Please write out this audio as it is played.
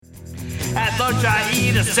lunch, I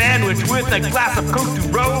eat a sandwich with a glass of Coke to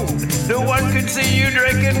roll. No one can see you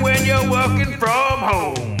drinking when you're working from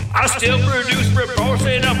home. I still produce reports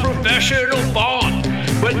in a professional font,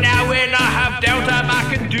 but now when I have downtime,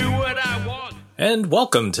 I can do what I want. And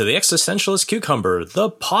welcome to the Existentialist Cucumber,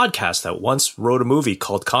 the podcast that once wrote a movie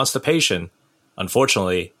called Constipation.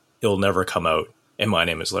 Unfortunately, it'll never come out. And my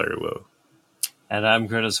name is Larry Wu. And I'm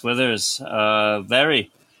Curtis Withers.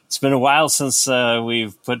 It's been a while since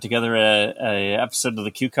we've put together a episode of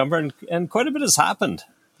the Cucumber, and quite a bit has happened.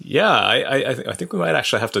 Yeah, I think we might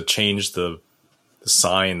actually have to change the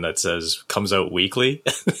sign that says comes out weekly.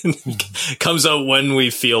 Comes out when we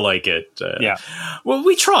feel like it. Yeah. Well,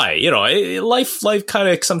 we try. You know, life kind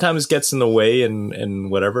of sometimes gets in the way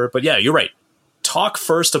and whatever. But yeah, you're right. Talk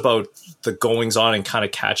first about the goings on and kind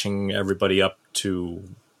of catching everybody up to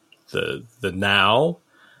the now.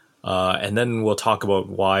 And then we'll talk about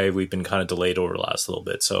why we've been kind of delayed over the last little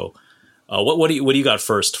bit. So what do you got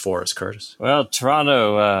first for us, Curtis? Well,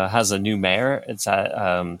 Toronto has a new mayor. It's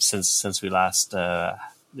since we last did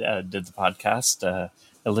the podcast,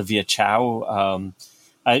 Olivia Chow.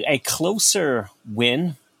 A closer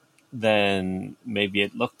win than maybe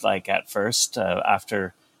it looked like at first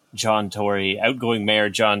after John Tory, outgoing Mayor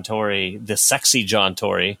John Tory, the sexy John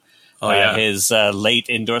Tory, his late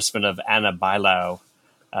endorsement of Anna Bailão.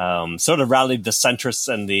 Sort of rallied the centrists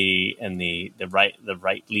and the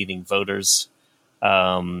right leaning voters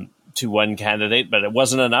to one candidate, but it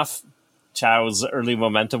wasn't enough. Chow's early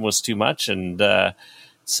momentum was too much, and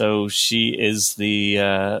so she is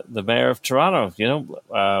the mayor of Toronto. You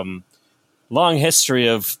know, long history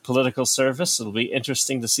of political service. It'll be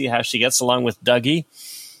interesting to see how she gets along with Dougie.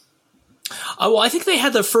 Well, I think they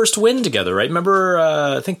had their first win together, right? Remember,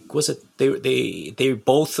 I think, was it they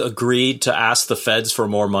both agreed to ask the feds for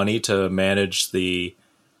more money to manage the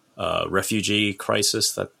refugee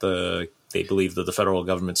crisis that they believe that the federal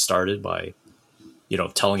government started by, you know,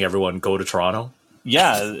 telling everyone go to Toronto.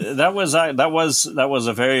 Yeah, that was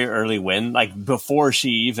a very early win, like before she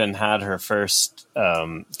even had her first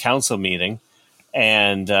council meeting,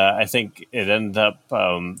 and I think it ended up.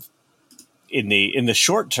 In the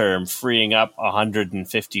short term, freeing up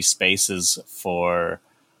 150 spaces for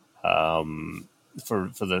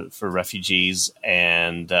refugees,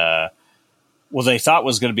 and they thought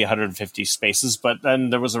was going to be 150 spaces, but then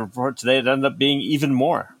there was a report today that ended up being even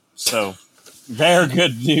more. So, very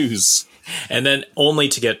good news. And then only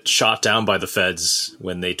to get shot down by the feds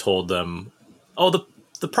when they told them, "Oh,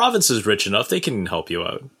 the province is rich enough; they can help you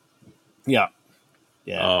out." Yeah.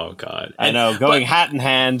 Yeah. Oh God! I know going hat in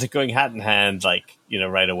hand, like, you know,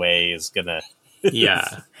 right away is gonna.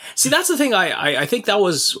 Yeah. See, that's the thing. I think that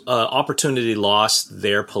was opportunity lost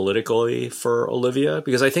there politically for Olivia,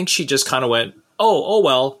 because I think she just kind of went, oh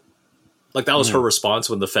well, like that was her response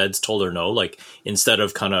when the feds told her no. Like, instead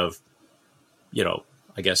of kind of, you know,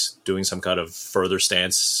 I guess doing some kind of further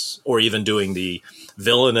stance or even doing the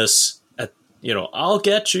villainous, you know, I'll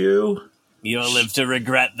get you. You'll live to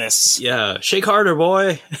regret this. Yeah, shake harder,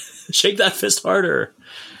 boy. Shake that fist harder.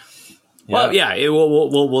 Yeah. Well, yeah,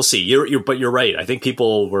 we'll see. But you're right. I think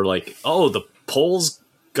people were like, "Oh, the polls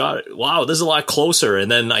got it. Wow, this is a lot closer." And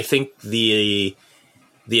then I think the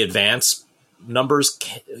advance numbers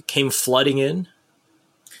came flooding in.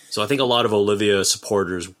 So I think a lot of Olivia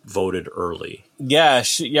supporters voted early. Yeah,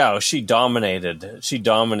 she dominated. She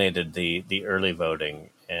dominated the early voting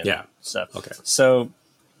and stuff. Okay, so.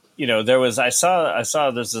 You know, there's a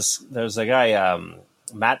guy,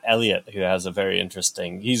 Matt Elliott, who has a very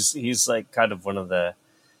interesting, he's like kind of one of the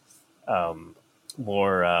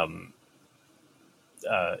more,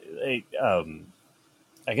 I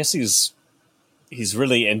guess he's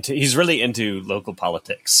really into local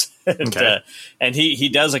politics. Okay. And he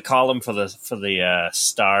does a column for the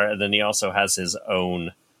Star, and then he also has his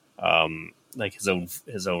own,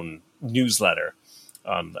 his own newsletter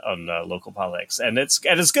on local politics, and it's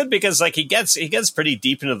good because like he gets pretty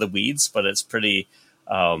deep into the weeds, but it's pretty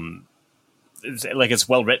it's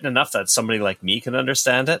well written enough that somebody like me can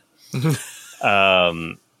understand it.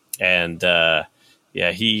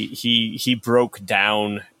 He broke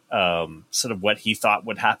down sort of what he thought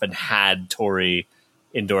would happen had Tory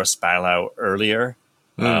endorsed Bailão earlier.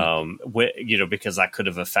 Because that could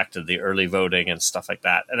have affected the early voting and stuff like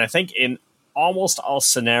that. And I think in almost all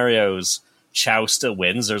scenarios, Chow still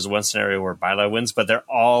wins. There's one scenario where Bailão wins, but they're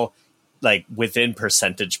all like within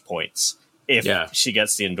percentage points if she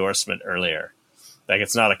gets the endorsement earlier. Like,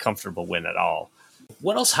 it's not a comfortable win at all.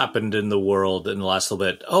 What else happened in the world in the last little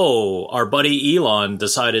bit? Oh, our buddy Elon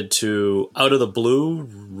decided to, out of the blue,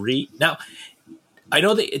 now I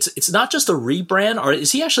know that it's not just a rebrand, or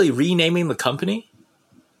is he actually renaming the company?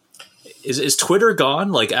 is Twitter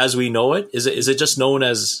gone? Like as we know it, is it just known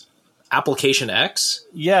as Application X?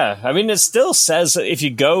 Yeah, I mean, it still says if you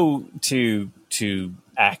go to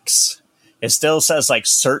X, it still says like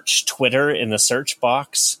search Twitter in the search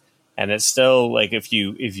box, and it's still like if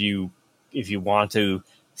you want to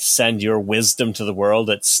send your wisdom to the world,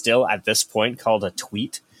 it's still at this point called a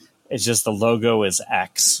tweet. It's just the logo is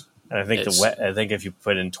X, and I think I think if you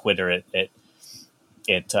put in Twitter, it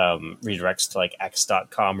redirects to like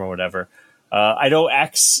x.com or whatever. I know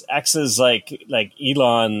X is like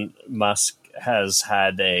Elon Musk has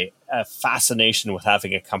had a fascination with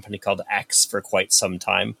having a company called X for quite some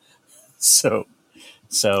time. So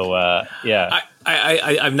yeah.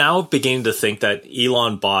 I'm now beginning to think that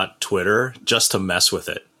Elon bought Twitter just to mess with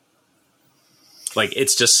it. Like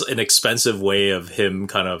it's just an expensive way of him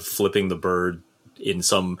kind of flipping the bird in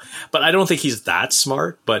some, but I don't think he's that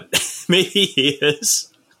smart, but maybe he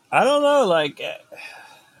is. I don't know. Like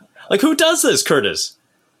who does this, Curtis?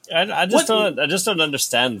 I just don't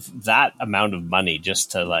understand that amount of money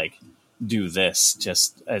just to like do this.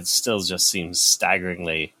 It still just seems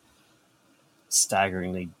staggeringly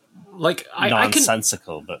like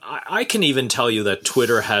nonsensical. But I can even tell you that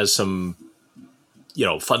Twitter has some,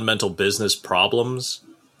 fundamental business problems.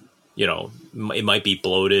 It might be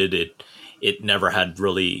bloated. It never had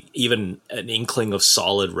really even an inkling of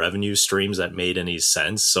solid revenue streams that made any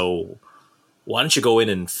sense. So why don't you go in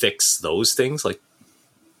and fix those things? Like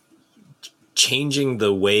changing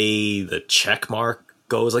the way the check mark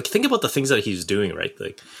goes. Like think about the things that he's doing, right?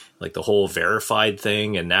 Like the whole verified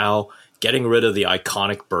thing, and now getting rid of the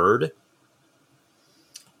iconic bird.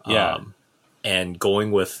 Yeah. And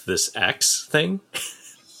going with this X thing.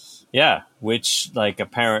 Yeah. Which like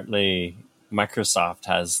apparently Microsoft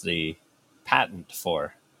has the patent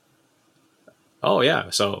for. Oh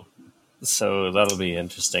yeah. So that'll be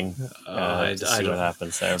interesting to see what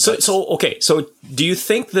happens there. Okay. So do you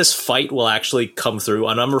think this fight will actually come through?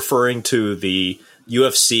 And I'm referring to the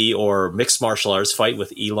UFC or mixed martial arts fight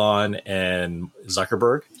with Elon and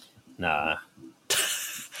Zuckerberg. Nah.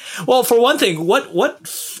 Well, for one thing, what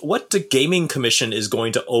the gaming commission is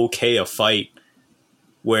going to okay a fight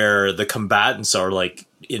where the combatants are like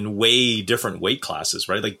in way different weight classes,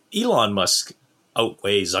 right? Like Elon Musk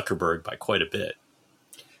outweigh Zuckerberg by quite a bit.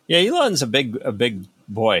 Yeah, Elon's a big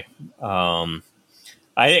boy.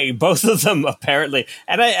 I both of them apparently,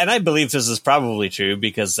 and I believe this is probably true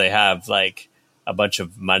because they have like a bunch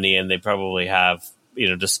of money and they probably have,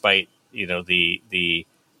 despite the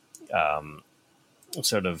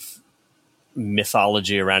sort of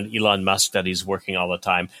mythology around Elon Musk that he's working all the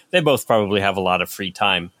time. They both probably have a lot of free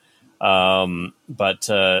time. But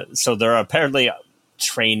so they're apparently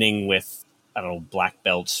training with, I don't know, black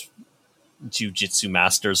belt jiu-jitsu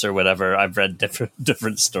masters or whatever. I've read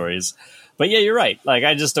different stories. But yeah, you're right. Like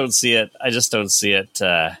I just don't see it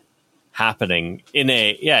happening in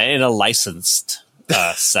a licensed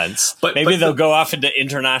sense. But maybe they'll go off into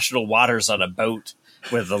international waters on a boat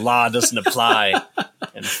where the law doesn't apply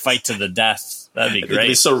and fight to the death. That'd be great.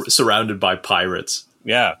 Be surrounded by pirates.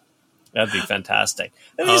 Yeah, that'd be fantastic.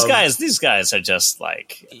 And these guys are just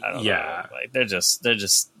like, I don't know, like they're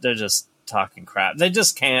just talking crap. They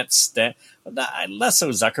just can't stand. Less so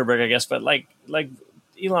Zuckerberg, I guess, but like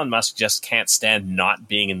Elon Musk just can't stand not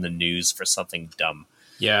being in the news for something dumb.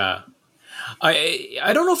 Yeah.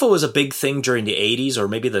 I don't know if it was a big thing during the 80s or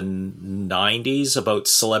maybe the 90s about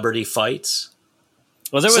celebrity fights.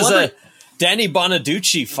 Well, there was Danny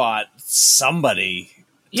Bonaducci fought somebody.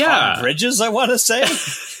 Yeah. Tom Bridges, I want to say.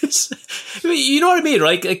 You know what I mean?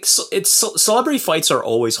 Like it's celebrity fights are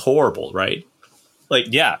always horrible, right? Like,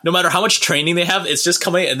 yeah. No matter how much training they have, it's just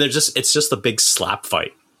coming and it's just a big slap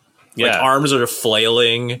fight. Yeah. Like arms are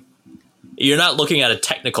flailing. You're not looking at a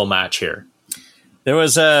technical match here. There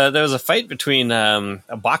was a fight between a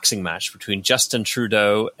boxing match between Justin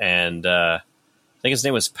Trudeau and I think his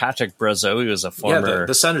name was Patrick Brazeau. He was a former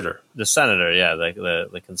the senator. The senator, yeah,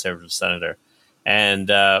 the conservative senator, and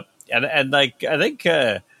like I think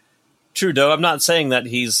Trudeau. I'm not saying that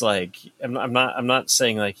he's like I'm not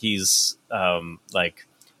saying like he's like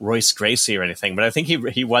Royce Gracie or anything, but I think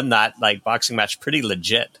he won that like boxing match pretty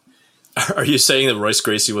legit. Are you saying that Royce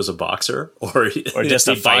Gracie was a boxer or just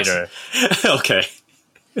a fighter? Okay.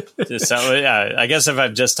 So yeah, I guess if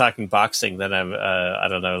I'm just talking boxing, then I'm I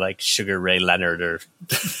don't know, like Sugar Ray Leonard or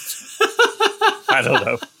I don't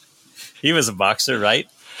know. He was a boxer, right?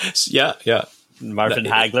 Yeah. Marvin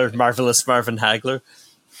Hagler, marvelous Marvin Hagler.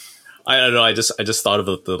 I don't know. I just thought of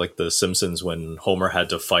the Simpsons when Homer had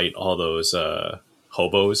to fight all those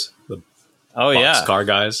hobos, the boxcar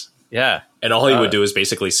guys. Yeah, and all he would do is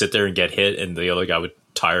basically sit there and get hit, and the other guy would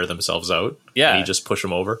tire themselves out. Yeah, and he'd just push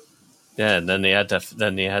him over. Yeah, and then they had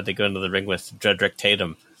to go into the ring with Dredrick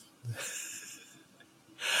Tatum.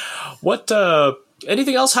 What?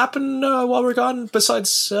 Anything else happen while we're gone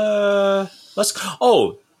besides?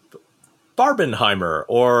 Barbenheimer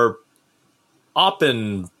or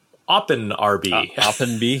Oppenarby.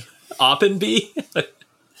 Oppenby. Oppenby.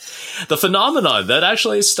 The phenomenon that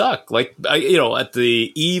actually stuck. Like, at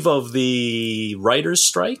the eve of the writers'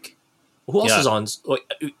 strike. Who else is on?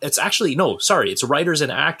 It's actually, no, sorry. It's writers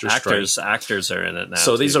and actors strike. Actors are in it now.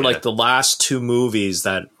 So these are like the last two movies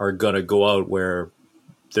that are going to go out where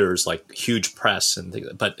there's like huge press and things.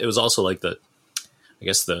 But it was also like the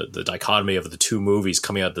dichotomy of the two movies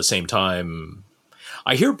coming out at the same time.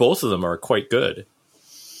 I hear both of them are quite good.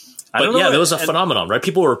 But there was a phenomenon, right?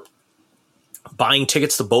 People were buying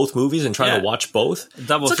tickets to both movies and trying to watch both.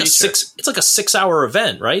 Double feature. It's like a 6-hour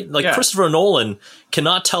event, right? Like Christopher Nolan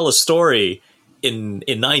cannot tell a story in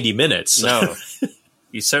 90 minutes. No,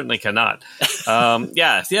 you certainly cannot.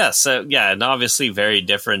 And obviously very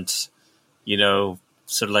different,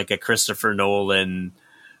 sort of like a Christopher Nolan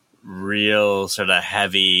real sort of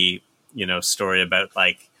heavy, story about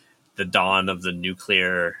like the dawn of the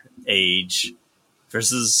nuclear age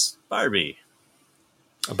versus Barbie.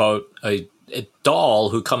 About a doll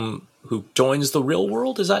who joins the real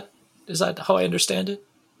world. Is that how I understand it?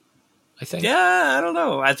 I think. Yeah, I don't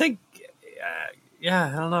know. I think.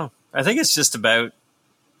 I don't know. I think it's just about.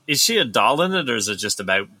 Is she a doll in it, or is it just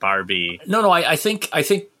about Barbie? No. I think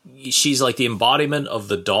she's like the embodiment of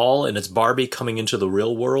the doll, and it's Barbie coming into the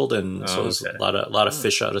real world, and it's a lot of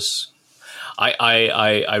fish out of.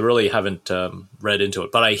 I really haven't read into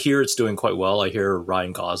it, but I hear it's doing quite well. I hear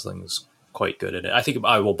Ryan Gosling's quite good in it. I think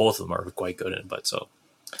both of them are quite good in it. But so,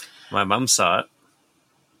 my mom saw it,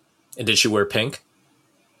 and did she wear pink?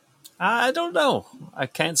 I don't know. I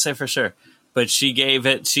can't say for sure, but she gave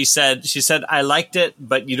it. She said I liked it,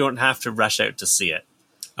 but you don't have to rush out to see it.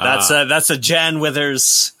 That's a Jan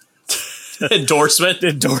Withers endorsement.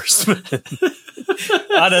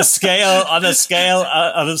 on a scale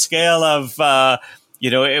of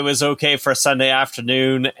it was okay for a Sunday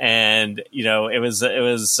afternoon, and it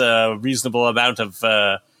was a reasonable amount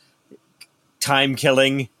of time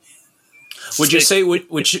killing. Would you say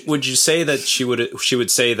that she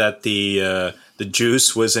would say that the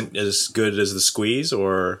juice wasn't as good as the squeeze,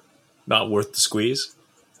 or not worth the squeeze?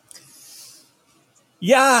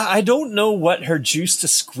 Yeah, I don't know what her juice to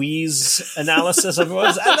squeeze analysis of it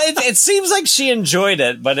was. It seems like she enjoyed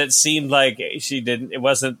it, but it seemed like she didn't. It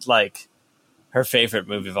wasn't like her favorite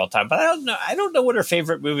movie of all time. But I don't know what her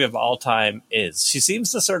favorite movie of all time is. She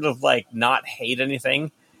seems to sort of like not hate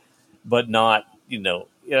anything, but not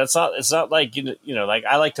it's not like like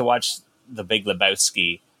I like to watch The Big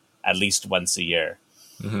Lebowski at least once a year,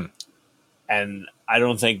 and I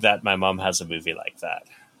don't think that my mom has a movie like that.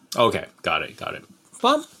 Okay, got it.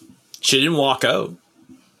 Well, she didn't walk out.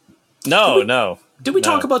 No. Did we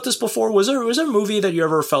talk about this before? Was there a movie that you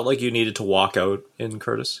ever felt like you needed to walk out in,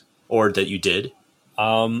 Curtis, or that you did?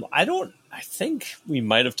 I think we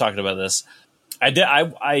might have talked about this. I did.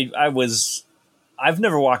 I've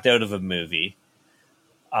never walked out of a movie.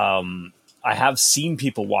 I have seen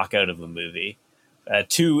people walk out of a movie.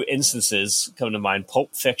 Two instances come to mind.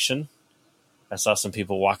 Pulp Fiction. I saw some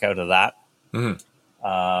people walk out of that. Mm-hmm.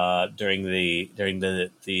 During the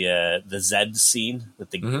Zed scene with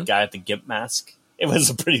the guy at the gimp mask. It was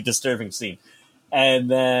a pretty disturbing scene. And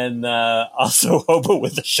then also Hobo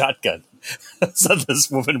with a Shotgun. So this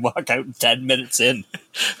woman walk out 10 minutes in.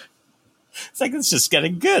 It's like, it's just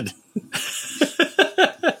getting good.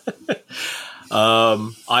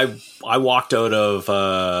 I walked out of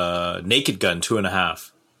Naked Gun 2.5.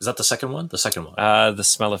 Is that the second one? The second one. The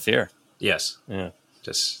Smell of Fear. Yes. Yeah.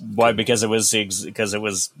 Just why? Because it was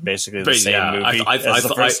basically the same movie as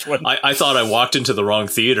the first one. I thought I walked into the wrong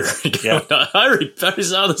theater. Yeah. I already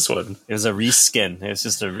saw this one. It was a reskin. It was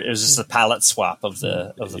just a palette swap of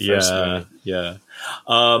the first movie. Yeah.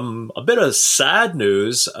 A bit of sad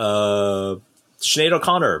news. Sinead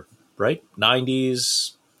O'Connor, right?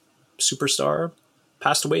 90s superstar,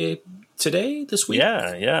 passed away this week.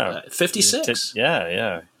 Yeah. 56.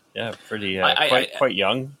 Yeah. Pretty quite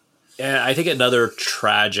young. Yeah, I think another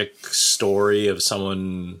tragic story of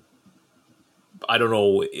someone. I don't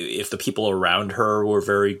know if the people around her were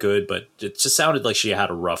very good, but it just sounded like she had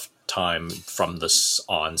a rough time from the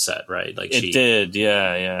onset, right? Like it did,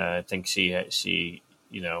 yeah. I think she had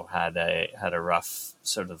a rough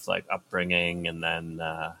sort of like upbringing, and then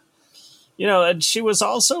and she was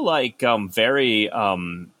also like very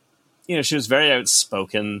she was very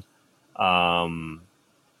outspoken.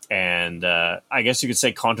 and I guess you could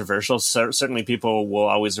say controversial. Certainly, people will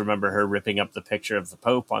always remember her ripping up the picture of the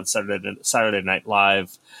Pope on Saturday Night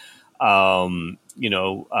Live. And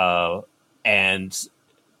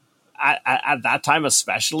at that time,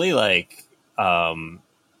 especially, like, that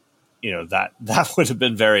would have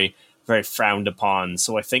been very, very frowned upon.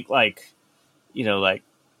 So I think, like,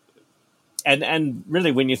 and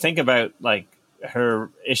really, when you think about, like, her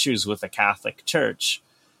issues with the Catholic Church,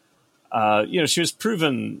 she was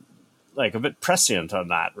proven, like, a bit prescient on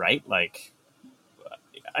that, right? Like,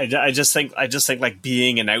 I just think like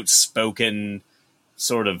being an outspoken,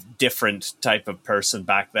 sort of different type of person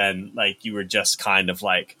back then, like, you were just kind of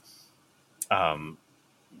like,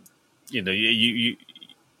 you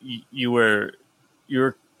were,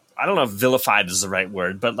 I don't know if vilified is the right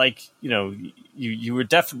word, but, like, you were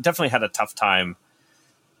definitely had a tough time,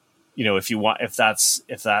 if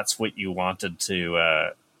that's what you wanted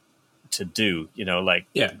to do, like,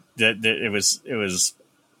 Yeah. It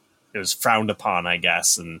was frowned upon, I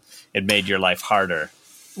guess, and it made your life harder.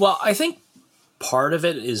 Well, I think part of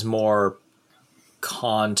it is more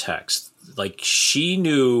context. Like, she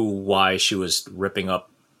knew why she was ripping up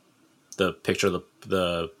the picture of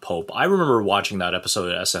the Pope. I remember watching that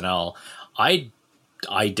episode of SNL. I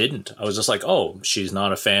didn't. I was just like, oh, she's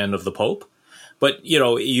not a fan of the Pope. But,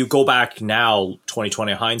 you go back now,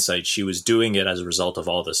 2020 hindsight, she was doing it as a result of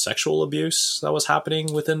all the sexual abuse that was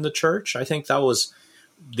happening within the church. I think that was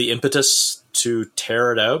the impetus to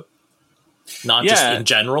tear it out. Not just in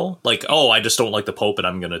general, like, oh, I just don't like the Pope and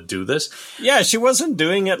I'm going to do this. Yeah, she wasn't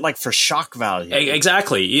doing it, like, for shock value.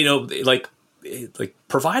 Exactly. Like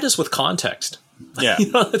provide us with context. Yeah.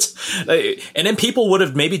 And then people would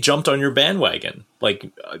have maybe jumped on your bandwagon.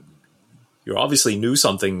 Like, you obviously knew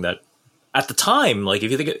something that at the time, like,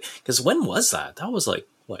 if you think because when was that? That was like,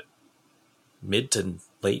 what, mid to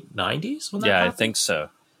late 90s when that happened? I think so.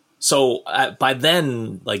 So by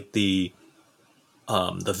then, like, the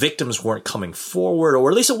victims weren't coming forward, or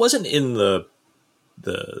at least it wasn't in the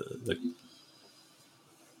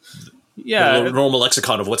normal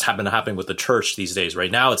lexicon of what's happening with the church these days.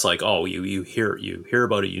 Right now, it's like, oh, you hear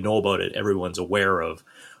about it, you know about it, everyone's aware of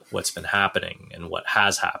what's been happening and what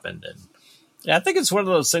has happened. And yeah, I think it's one of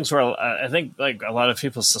those things where I think, like, a lot of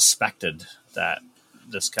people suspected that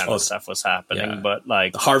this kind of stuff was happening, but,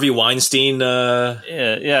 like, Harvey Weinstein,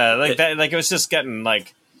 it was just getting,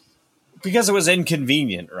 like, because it was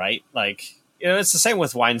inconvenient, right? Like, it's the same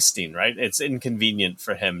with Weinstein, right? It's inconvenient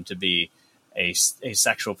for him to be a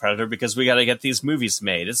sexual predator because we got to get these movies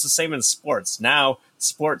made. It's the same in sports. Now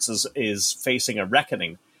sports is facing a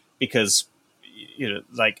reckoning because,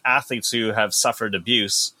 like, athletes who have suffered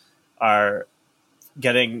abuse are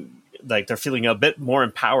getting, like, they're feeling a bit more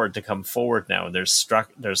empowered to come forward now. And there's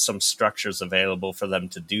some structures available for them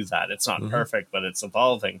to do that. It's not perfect, but it's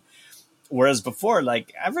evolving. Whereas before,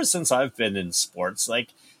 like, ever since I've been in sports,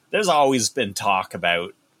 like, there's always been talk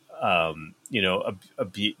about,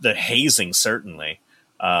 the hazing, certainly,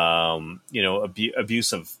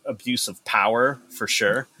 abuse of power, for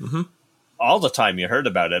sure. Mm-hmm. All the time you heard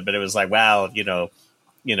about it, but it was like, well,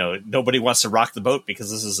 nobody wants to rock the boat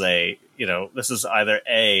because this is either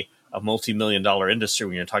a multi-million-dollar industry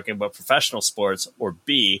when you're talking about professional sports, or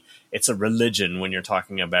B, it's a religion when you're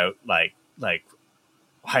talking about like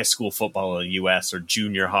high school football in the US or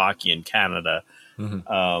junior hockey in Canada.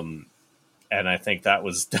 Mm-hmm. And I think that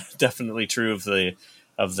was definitely true of the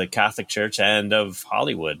Catholic Church and of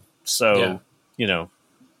Hollywood. So,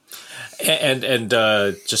 and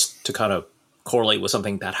just to kind of correlate with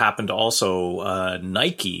something that happened also,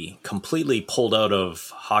 Nike completely pulled out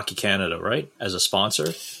of Hockey Canada, right? As a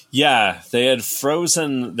sponsor. Yeah. They had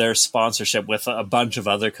frozen their sponsorship with a bunch of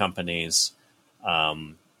other companies.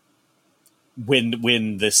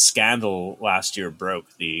 When this scandal last year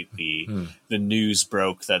broke, the news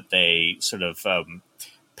broke that they sort of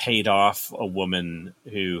paid off a woman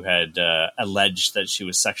who had alleged that she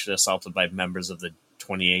was sexually assaulted by members of the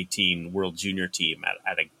 2018 World Junior team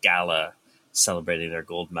at a gala celebrating their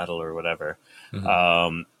gold medal or whatever.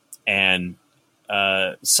 Mm-hmm.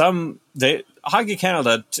 Hockey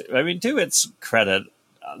Canada, to its credit,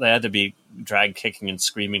 they had to be dragged kicking and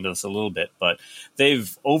screaming to this a little bit, but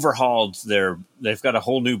they've overhauled they've got a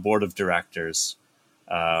whole new board of directors.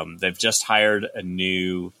 They've just hired a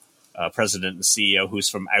new president and CEO who's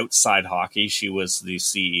from outside hockey. She was the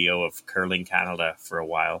CEO of Curling Canada for a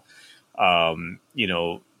while.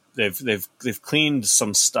 They've cleaned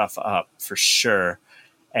some stuff up for sure.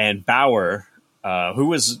 And Bauer,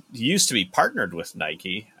 who used to be partnered with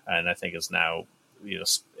Nike, and I think is now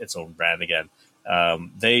its own brand again.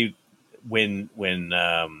 When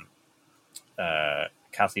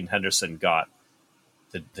Kathleen Henderson got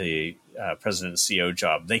the president and CEO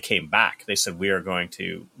job, they came back. They said, we are going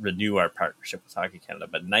to renew our partnership with Hockey Canada,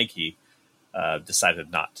 but Nike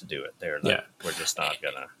decided not to do it. We're just not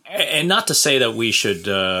gonna. And not to say that we should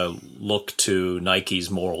look to Nike's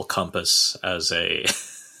moral compass as a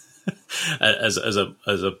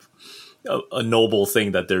a noble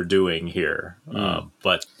thing that they're doing here,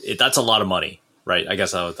 but that's a lot of money, right? I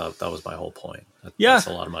guess that was my whole point. That's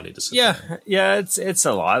a lot of money to sit there. It's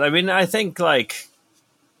a lot. I mean, I think like,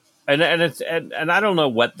 and I don't know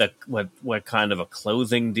what kind of a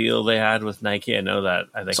clothing deal they had with Nike. I know that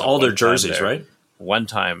I think it's all their jerseys, right? One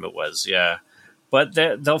time it was, but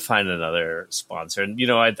they'll find another sponsor, and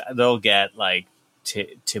they'll get like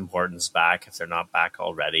Tim Hortons back if they're not back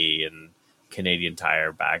already, and Canadian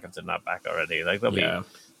Tire back if they're not back already. Like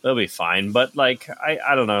they'll be fine. But like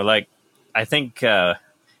I don't know. Like I think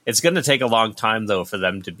it's going to take a long time though for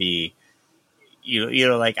them to be.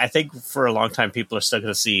 Like I think for a long time people are still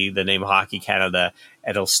going to see the name Hockey Canada,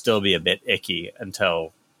 and it'll still be a bit icky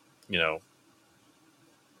until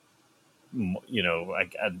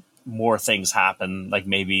more things happen. Like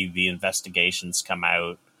maybe the investigations come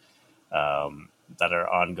out that are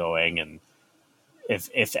ongoing, and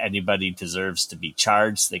if anybody deserves to be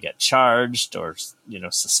charged, they get charged or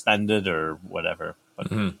suspended or whatever. But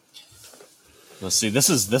we'll see. This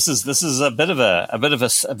is a bit of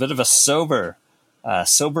a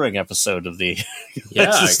sobering episode of the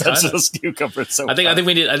existential cucumber. I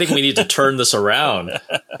think we need to turn this around.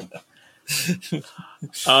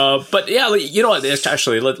 But yeah,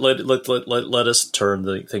 actually, let us turn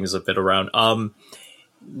the things a bit around.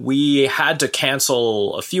 We had to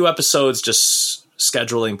cancel a few episodes, just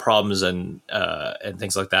scheduling problems and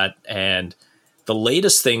things like that. And the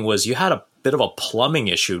latest thing was you had a bit of a plumbing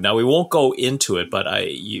issue. Now we won't go into it, but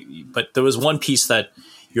there was one piece that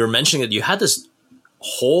you were mentioning that you had this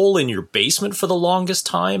hole in your basement for the longest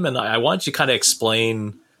time, and I want you to kind of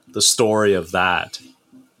explain the story of that.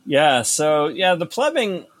 Yeah. So the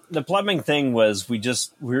plumbing thing was we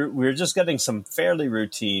were just getting some fairly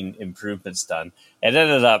routine improvements done. It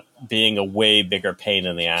ended up being a way bigger pain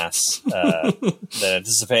in the ass than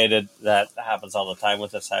anticipated. That happens all the time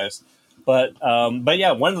with this house. But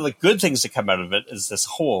yeah, one of the good things to come out of it is this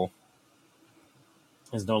hole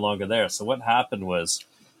is no longer there. So what happened was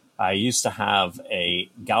I used to have a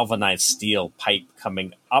galvanized steel pipe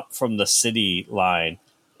coming up from the city line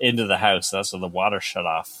into the house. That's where the water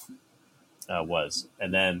shutoff was.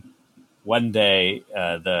 And then one day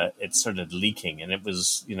it started leaking, and it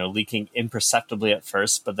was leaking imperceptibly at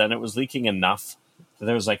first, but then it was leaking enough that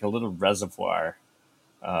there was like a little reservoir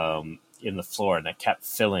in the floor, and it kept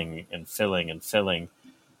filling and filling and filling.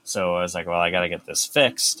 So I was like, well, I got to get this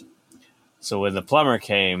fixed. So when the plumber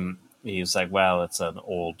came, he was like, well, it's an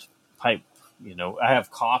old pipe. I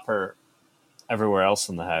have copper everywhere else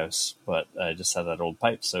in the house, but I just had that old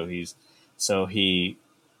pipe. So he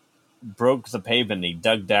broke the pavement. He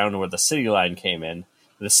dug down where the city line came in.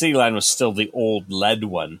 The city line was still the old lead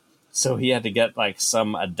one. So he had to get like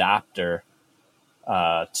some adapter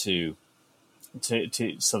to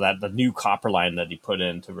so that the new copper line that he put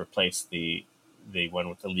in to replace the one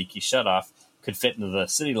with the leaky shutoff could fit into the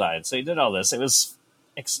city line. So he did all this. It was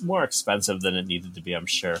more expensive than it needed to be, I'm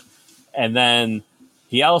sure. And then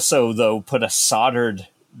he also, though, put a soldered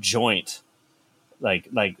joint, like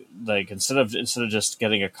instead of just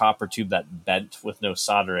getting a copper tube that bent with no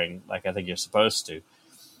soldering, like I think you're supposed to,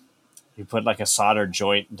 he put like a soldered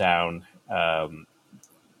joint down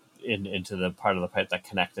into the part of the pipe that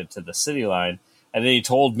connected to the city line. And then he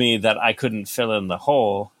told me that I couldn't fill in the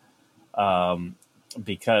hole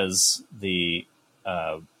because the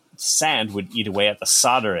sand would eat away at the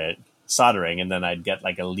soldering, and then I'd get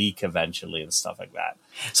like a leak eventually and stuff like that.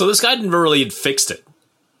 So this guy never really had fixed it.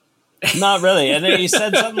 Not really. And then he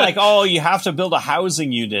said something like, oh, you have to build a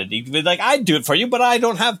housing unit. He'd be like, I'd do it for you, but I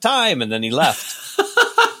don't have time. And then he left.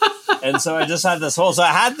 And so I just had this hole. So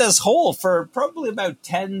I had this hole for probably about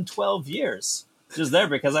 10, 12 years. Just there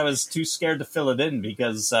because I was too scared to fill it in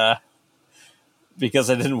because I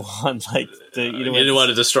didn't want like you didn't want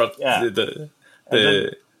to disrupt the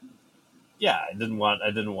I didn't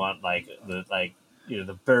want like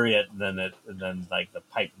to bury it and then like the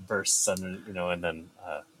pipe bursts under, and then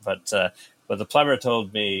but the plumber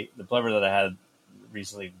told me, the plumber that I had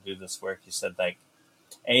recently to do this work, he said like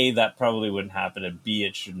A, that probably wouldn't happen, and B,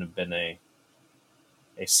 it shouldn't have been a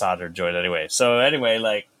solder joint anyway. So anyway,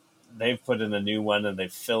 like they've put in a new one and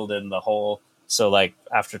they've filled in the hole. So like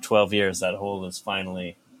after 12 years, that hole is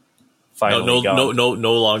finally gone.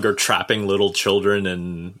 No longer trapping little children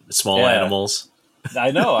and small animals.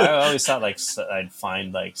 I know. I always thought like I'd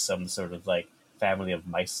find like some sort of like family of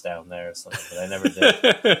mice down there or something, but I never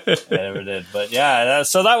did. But yeah,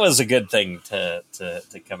 so that was a good thing to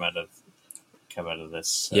come out of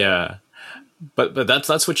this. Yeah, but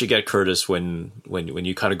that's what you get, Curtis, when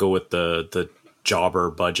you kind of go with the jobber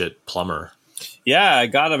budget plumber. Yeah, I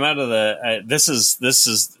got him out of the. This is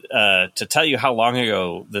to tell you how long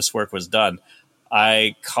ago this work was done.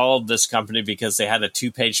 I called this company because they had a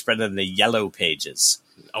 2-page spread in the yellow pages.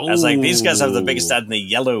 I was like, these guys have the biggest ad in the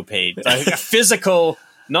yellow page, like a physical,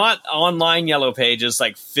 not online yellow pages,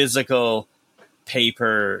 like physical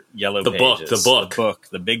paper yellow pages.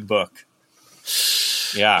 The big book.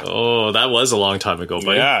 Yeah. Oh, that was a long time ago,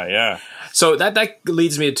 buddy. Yeah. So that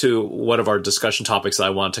leads me to one of our discussion topics that I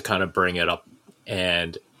want to kind of bring it up.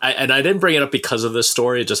 And I didn't bring it up because of this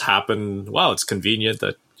story. It just happened. Wow, it's convenient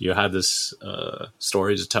that you had this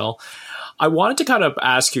story to tell. I wanted to kind of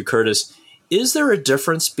ask you, Curtis, is there a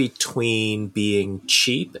difference between being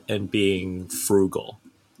cheap and being frugal?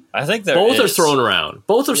 I think both are thrown around.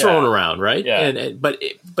 Both are thrown around, right? Yeah. But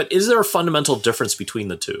is there a fundamental difference between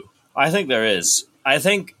the two? I think there is. I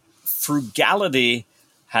think frugality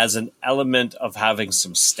has an element of having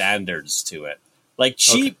some standards to it. Like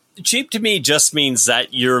cheap to me just means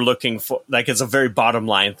that you're looking for, like, it's a very bottom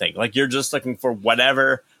line thing. Like, you're just looking for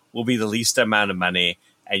whatever will be the least amount of money,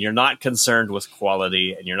 and you're not concerned with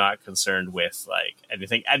quality, and you're not concerned with like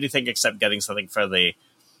anything except getting something for the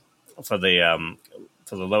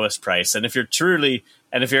lowest price. And if you're cheap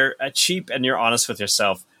and you're honest with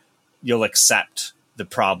yourself, you'll accept the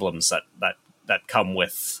problems that come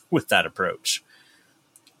with that approach.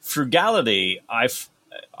 Frugality,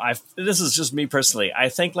 this is just me personally. I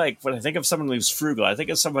think, like, when I think of someone who's frugal, I think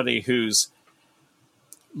of somebody who's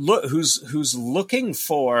looking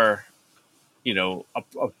for, you know,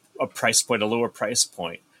 a price point, a lower price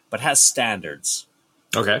point, but has standards.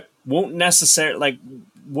 Okay. Won't necessarily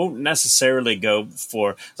go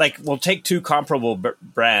for, like, we'll take two comparable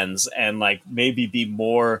brands and like maybe be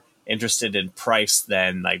more interested in price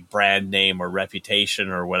than like brand name or reputation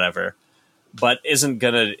or whatever, but isn't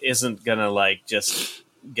gonna like just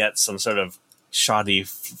get some sort of shoddy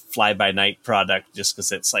fly by night product just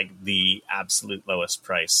because it's like the absolute lowest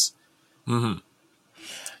price. Mm-hmm.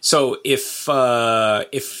 So if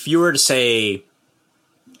you were to say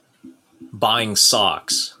buying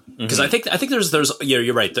socks, because I think there's yeah,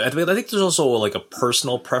 you're right. I think there's also like a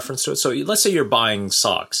personal preference to it. So let's say you're buying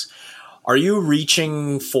socks. Are you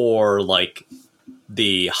reaching for like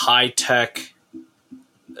the high tech,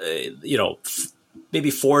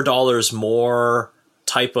 maybe $4 more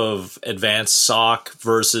type of advanced sock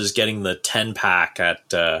versus getting the 10-pack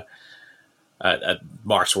at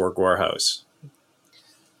Mark's Work Warehouse?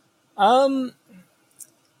 Like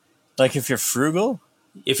if you're frugal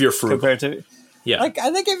compared to, yeah, like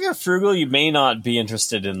I think if you're frugal, you may not be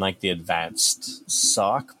interested in like the advanced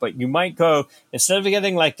sock, but you might go, instead of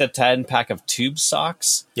getting like the 10-pack of tube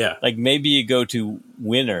socks, yeah, like maybe you go to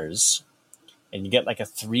Winners and you get like a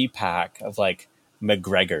 3-pack of like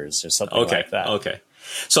McGregor's or something like that. Okay.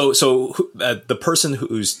 So the person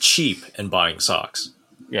who's cheap and buying socks,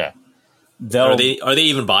 yeah, are they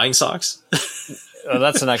even buying socks? Well,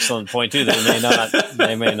 that's an excellent point too.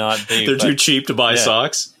 They may not be. They're too cheap to buy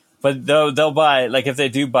socks. But they'll buy, like, if they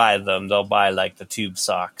do buy them, they'll buy like the tube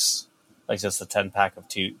socks, like just the 10-pack of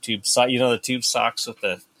tube socks. You know, the tube socks with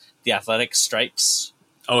the athletic stripes.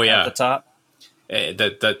 Oh yeah, at the top.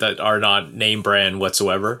 That are not name brand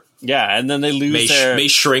whatsoever. Yeah, and then they may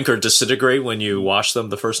shrink or disintegrate when you wash them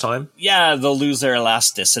the first time. Yeah, they'll lose their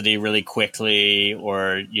elasticity really quickly,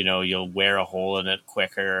 or you'll wear a hole in it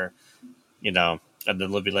quicker. And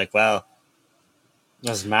then they'll be like, well, it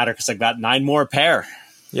doesn't matter because I got 9 more pair.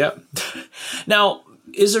 Yeah. Now,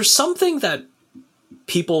 is there something that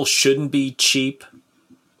people shouldn't be cheap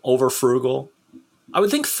over frugal? I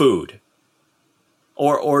would think food.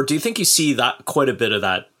 Or do you think you see that quite a bit of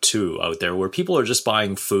that too out there, where people are just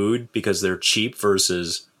buying food because they're cheap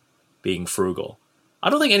versus being frugal? I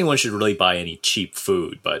don't think anyone should really buy any cheap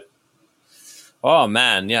food, but... Oh,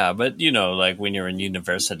 man, yeah. But, like when you're in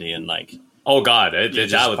university and like... Oh, God, that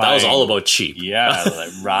was all about cheap. Yeah, like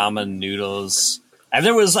ramen noodles. And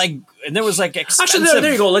there was like expensive... Actually,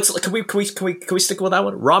 there you go. Can we stick with that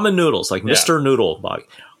one? Ramen noodles, like Mr. Noodle.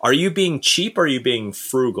 Are you being cheap or are you being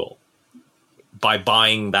frugal by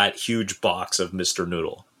buying that huge box of Mr.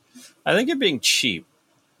 Noodle? I think you're being cheap.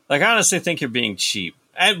 Like, I honestly think you're being cheap.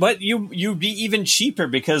 But you'd be even cheaper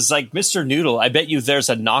because, like, Mr. Noodle, I bet you there's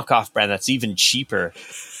a knockoff brand that's even cheaper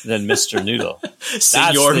than Mr. Noodle.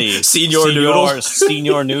 Senior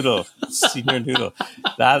Noodle.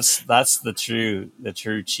 That's the true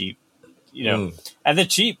cheap. And the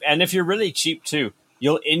cheap, and if you're really cheap too,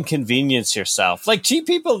 you'll inconvenience yourself. Like cheap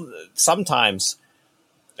people sometimes,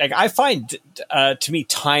 like I find to me,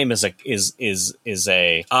 time is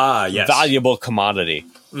a yes. valuable commodity,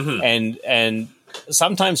 and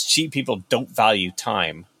sometimes cheap people don't value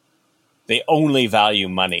time; they only value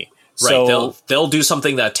money. Right? So They'll do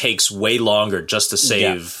something that takes way longer just to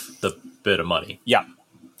save the bit of money. Yeah,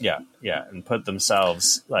 and put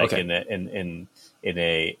themselves like in a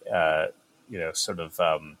sort of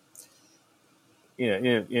in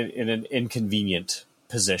an inconvenient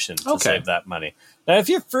position to save that money. Now, if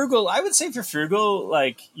you're frugal, I would say if you're frugal,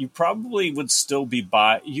 like you probably would still be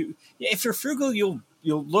if you're frugal, you'll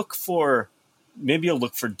look for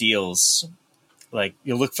deals. Like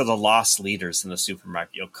you'll look for the lost leaders in the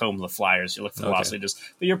supermarket. You'll comb the flyers. You look for the lost leaders,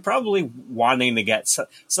 but you're probably wanting to get. So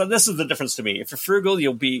this is the difference to me. If you're frugal,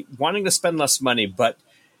 you'll be wanting to spend less money, but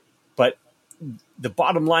the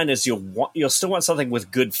bottom line is you'll still want something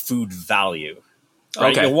with good food value,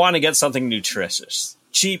 right? You'll want to get something nutritious,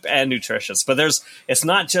 cheap and nutritious. But it's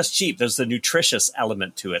not just cheap. There's the nutritious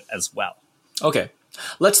element to it as well. Okay,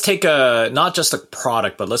 let's take not just a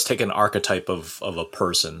product, but let's take an archetype of a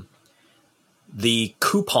person. The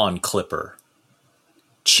coupon clipper,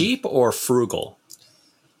 cheap or frugal?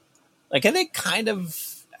 Like, I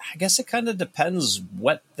guess it kind of depends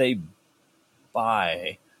what they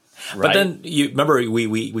buy. Right? But then you remember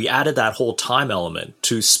we added that whole time element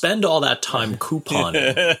to spend all that time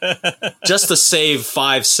couponing just to save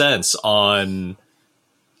 5 cents on,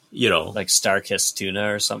 like Starkist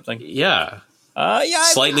tuna or something. Yeah.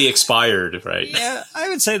 Slightly expired, right? Yeah, I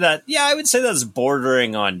would say that. Yeah, I would say that's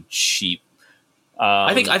bordering on cheap.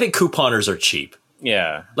 I think couponers are cheap.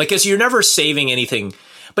 Yeah, like, because you're never saving anything.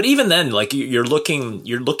 But even then, like you're looking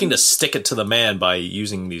to stick it to the man by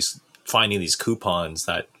finding these coupons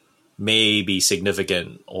that may be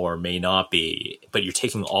significant or may not be. But you're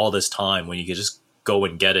taking all this time when you could just go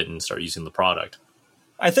and get it and start using the product.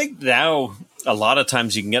 I think now a lot of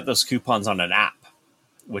times you can get those coupons on an app,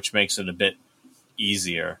 which makes it a bit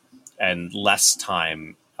easier and less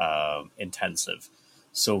time intensive.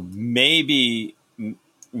 So maybe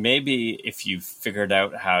if you figured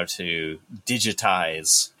out how to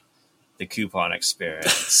digitize the coupon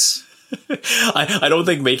experience. I don't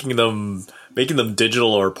think making them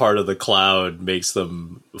digital or part of the cloud makes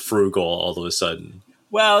them frugal all of a sudden.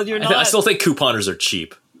 Well, I still think couponers are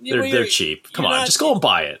cheap. They're cheap. Come on, just go and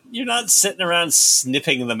buy it. You're not sitting around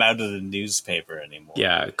snipping them out of the newspaper anymore.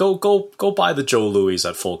 Yeah, go buy the Joe Louis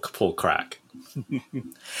at full crack.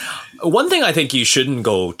 One thing I think you shouldn't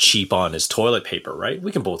go cheap on is toilet paper, right?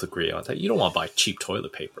 We can both agree on that. You don't want to buy cheap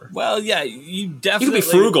toilet paper. Well, yeah, you definitely... You can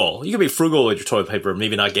be frugal. You can be frugal with your toilet paper,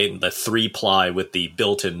 maybe not getting the 3-ply with the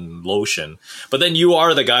built-in lotion. But then you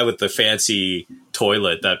are the guy with the fancy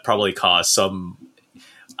toilet that probably costs some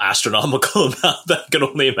astronomical amount that I can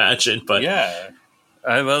only imagine. But yeah,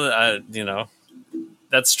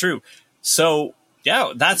 that's true. So,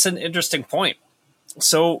 yeah, that's an interesting point.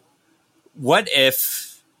 So, what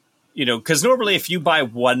if, because normally if you buy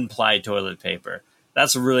 1-ply toilet paper,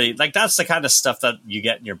 that's really, like, that's the kind of stuff that you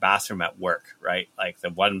get in your bathroom at work, right? Like the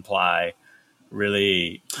 1-ply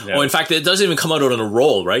really... in fact, it doesn't even come out on a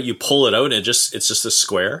roll, right? You pull it out and it's just a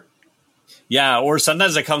square. Yeah, or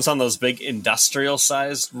sometimes it comes on those big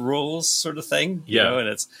industrial-sized rolls sort of thing. Yeah.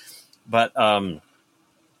 And but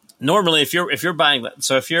normally if you're buying that,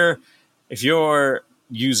 so if you're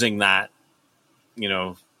using that,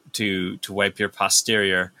 to wipe your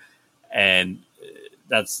posterior, and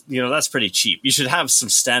that's pretty cheap. You should have some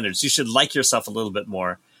standards. You should like yourself a little bit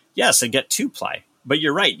more. Yes, and get 2-ply, but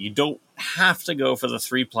you're right. You don't have to go for the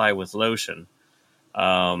 3-ply with lotion.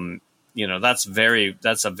 That's a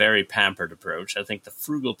very pampered approach. I think the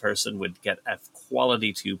frugal person would get a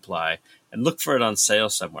quality 2-ply and look for it on sale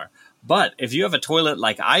somewhere. But if you have a toilet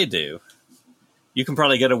like I do, you can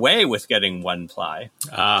probably get away with getting 1-ply.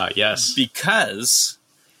 Ah, yes. Because,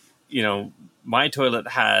 my toilet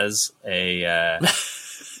has a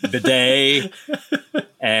bidet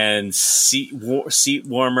and seat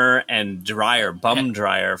warmer and bum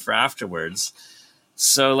dryer for afterwards.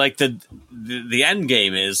 So, like, the end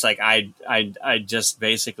game is, like, I just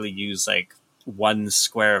basically use, like, 1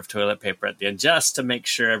 square of toilet paper at the end just to make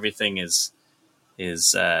sure everything is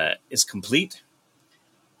complete.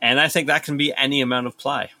 And I think that can be any amount of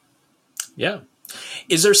ply. Yeah.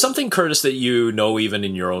 Is there something, Curtis, that even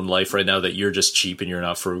in your own life right now that you're just cheap and you're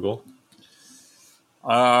not frugal?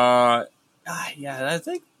 Yeah, I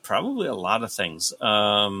think probably a lot of things.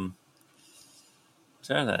 Trying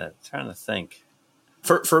to think.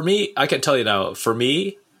 For me, I can tell you now, for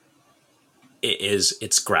me,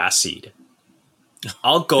 it's grass seed.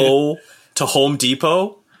 I'll go to Home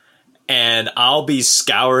Depot and I'll be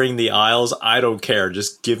scouring the aisles. I don't care.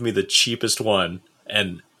 Just give me the cheapest one.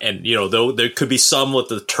 And though there could be some with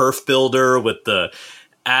the turf builder, with the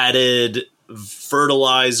added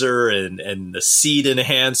fertilizer and the seed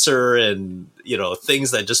enhancer and,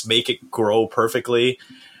 things that just make it grow perfectly.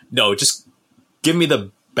 No, just give me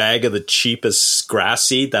the bag of the cheapest grass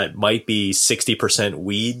seed that might be 60%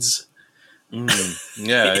 weeds.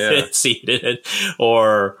 Yeah. Seeded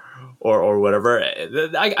or whatever.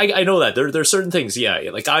 I know that there's certain things. Yeah.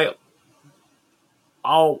 Like I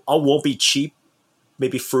won't be cheap,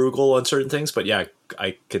 maybe frugal on certain things, but yeah,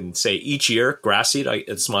 I can say each year grass seed. I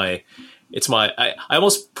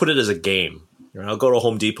almost put it as a game. I'll go to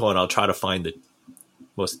Home Depot and I'll try to find the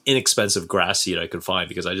most inexpensive grass seed I could find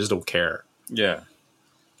because I just don't care. Yeah.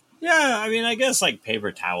 I mean, I guess like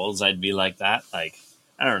paper towels, I'd be like that. Like,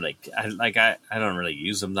 I don't really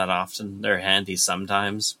use them that often. They're handy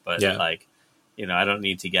sometimes, but I don't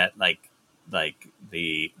need to get like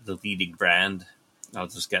the leading brand. I'll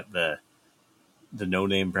just get the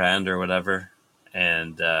no-name brand or whatever,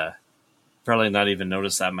 and probably not even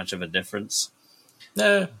notice that much of a difference.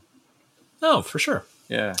 No, for sure.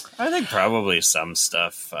 Yeah, I think probably some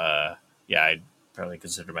stuff. I'd probably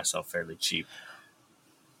consider myself fairly cheap.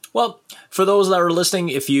 Well, for those that are listening,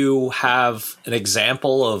 if you have an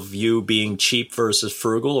example of you being cheap versus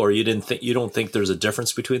frugal, or you don't think there's a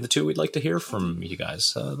difference between the two, we'd like to hear from you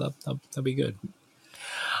guys. That'd be good.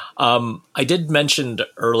 I did mention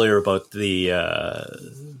earlier about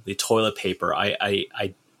the toilet paper.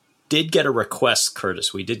 I did get a request,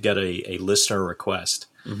 Curtis. We did get a listener request.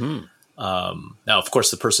 Mm-hmm. Now, of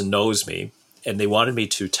course, the person knows me, and they wanted me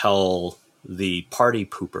to tell the party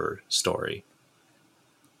pooper story.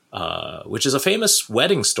 Which is a famous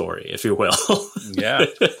wedding story, if you will. Yeah.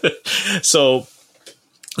 So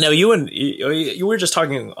now you were just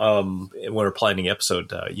talking when we were planning the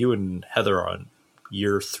episode. You and Heather are on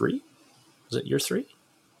year 3. Was it year 3,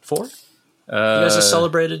 4? You guys have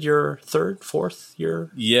celebrated your 3rd, 4th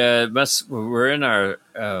year. Yeah, we're in our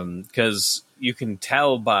because you can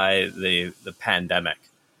tell by the pandemic,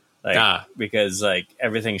 because like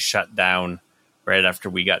everything shut down right after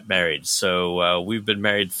we got married. So we've been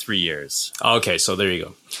married 3 years. Okay, so there you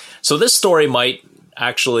go. So this story might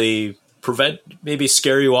actually maybe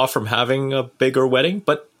scare you off from having a bigger wedding,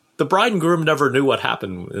 but the bride and groom never knew what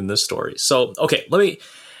happened in this story. So, okay, let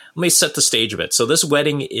me set the stage a bit. So this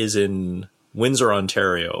wedding is in Windsor,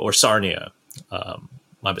 Ontario, or Sarnia,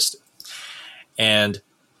 my mistake. And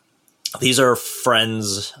these are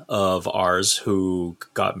friends of ours who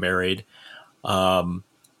got married.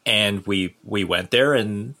 And we went there,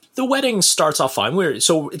 and the wedding starts off fine.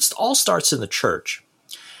 So it all starts in the church.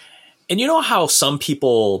 And you know how some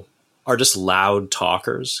people are just loud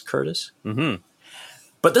talkers, Curtis? Mm-hmm.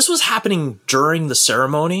 But this was happening during the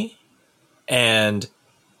ceremony, and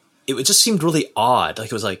it just seemed really odd.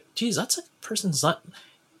 Like, it was like, geez, that's a person's not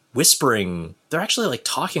whispering. They're actually like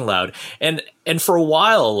talking loud. And for a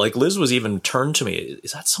while, like Liz was even turned to me,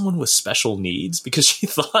 is that someone with special needs? Because she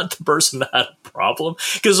thought the person had a problem,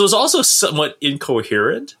 because it was also somewhat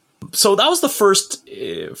incoherent. So that was the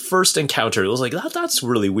first encounter. It was like, that's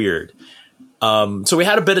really weird. So we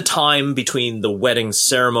had a bit of time between the wedding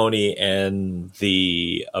ceremony and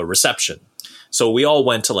the reception. So we all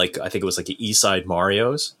went to I think it was like the Eastside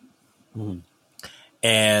Mario's. Mm.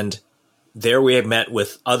 And there we had met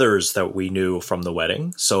with others that we knew from the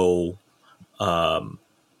wedding. So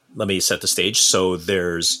let me set the stage. So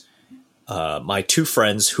there's my 2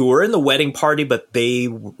 friends who were in the wedding party, but they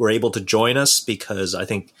were able to join us because I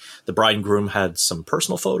think the bride and groom had some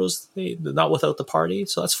personal photos, not without the party.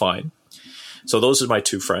 So that's fine. So those are my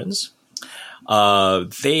 2 friends.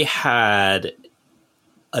 They had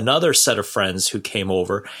another set of friends who came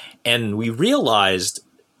over, and we realized,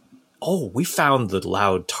 we found the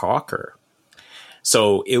loud talker.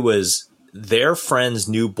 So it was their friend's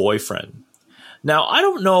new boyfriend. Now, I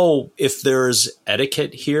don't know if there's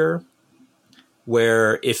etiquette here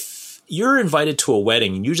where if you're invited to a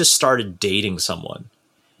wedding and you just started dating someone,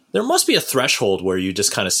 there must be a threshold where you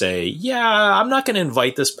just kind of say, yeah, I'm not going to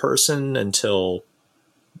invite this person until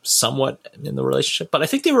somewhat in the relationship. But I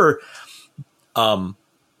think they were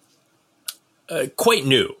quite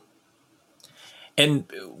new. And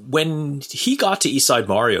when he got to Eastside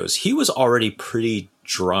Mario's, he was already pretty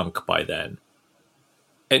drunk by then.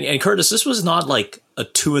 And Curtis, this was not like a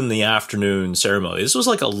 2 p.m. ceremony. This was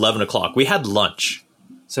like 11 o'clock. We had lunch.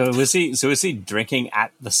 So was he drinking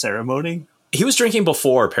at the ceremony? He was drinking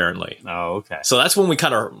before, apparently. Oh, okay. So that's when we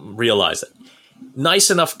kind of realized it.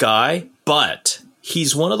 Nice enough guy, but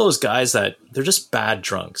he's one of those guys that they're just bad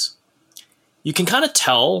drunks. You can kind of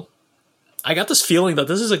tell I got this feeling that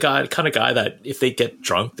this is a kind of guy that if they get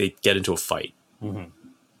drunk, they get into a fight.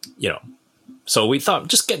 You know, so we thought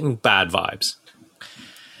just getting bad vibes.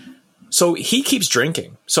 So he keeps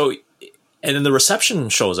drinking. So, and then the reception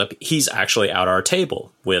shows up. He's actually at our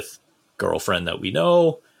table with girlfriend that we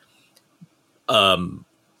know.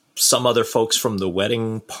 Some other folks from the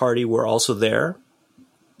wedding party were also there.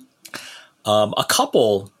 A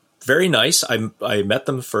couple, very nice. I met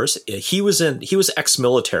them first. He was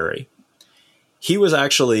ex-military. He was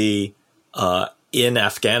actually in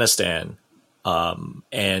Afghanistan. And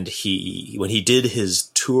when he did his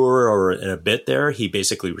tour or in a bit there, he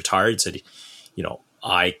basically retired, said, you know,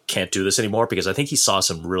 I can't do this anymore, because I think he saw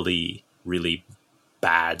some really, really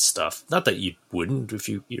bad stuff. Not that you wouldn't if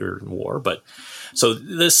you're in war, but so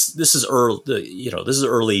this is early, you know, this is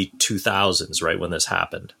early 2000s, right, when this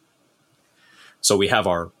happened. So we have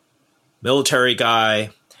our military guy,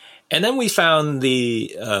 and then we found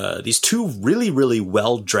these two really, really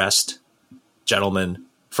well-dressed gentlemen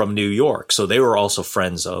from New York. So they were also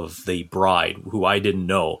friends of the bride, who I didn't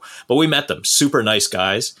know, but we met them. Super nice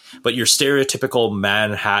guys, but your stereotypical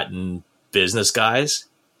Manhattan business guys,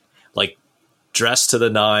 like dressed to the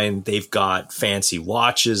nine. They've got fancy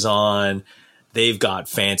watches on. They've got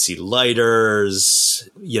fancy lighters.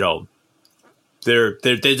 You know, they're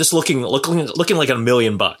just looking like $1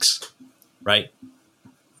 million, right?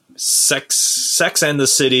 Sex and the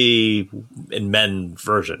City in men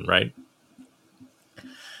version, right?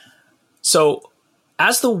 So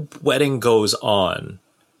as the wedding goes on,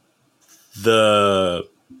 the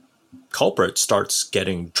culprit starts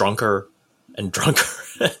getting drunker and drunker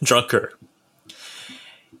and drunker.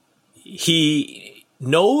 He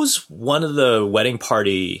knows one of the wedding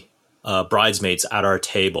party bridesmaids at our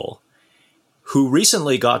table who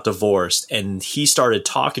recently got divorced, and he started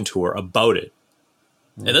talking to her about it.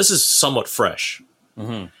 And this is somewhat fresh.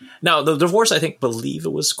 Now, the divorce, believe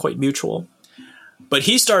it was quite mutual. But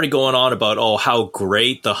he started going on about, how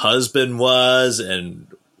great the husband was. And,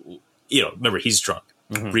 you know, remember, he's drunk,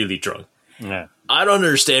 really drunk. Yeah. I don't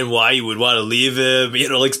understand why you would want to leave him. You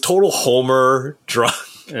know, like total Homer drunk.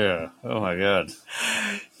 Yeah. Oh, my God.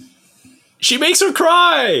 She makes her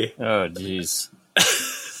cry. Oh, jeez.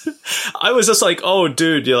 I was just like, oh,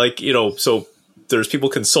 dude, you're like, you know, so there's people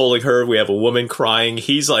consoling her. We have a woman crying.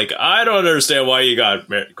 He's like, I don't understand why you got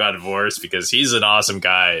divorced, because he's an awesome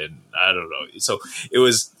guy. And I don't know. So it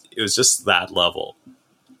was just that level.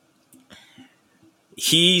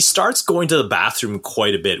 He starts going to the bathroom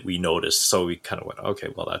quite a bit, we noticed. So we kind of went, okay,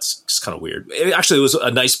 well, that's just kind of weird. It was a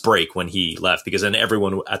nice break when he left, because then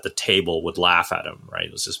everyone at the table would laugh at him, right?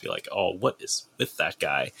 It was just be like, oh, what is with that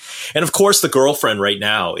guy? And of course, the girlfriend right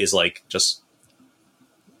now is like, just,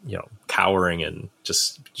 you know, cowering and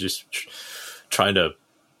just trying to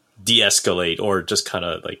de-escalate or just kind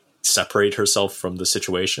of like separate herself from the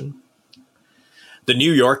situation. The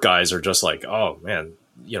New York guys are just like, oh man,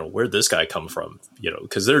 you know, where'd this guy come from? You know,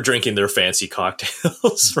 because they're drinking their fancy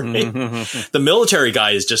cocktails, right? The military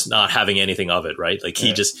guy is just not having anything of it, right? Like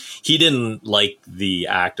he didn't like the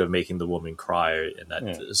act of making the woman cry, and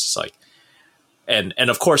that is like, and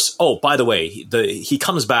of course, oh, by the way, he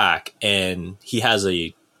comes back and he has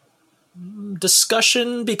a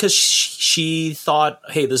discussion because she thought,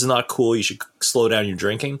 hey, this is not cool. You should slow down your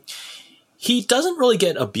drinking. He doesn't really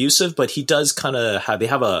get abusive, but he does kind of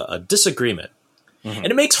have a disagreement. And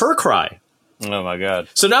it makes her cry. Oh, my God.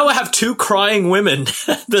 So now I have two crying women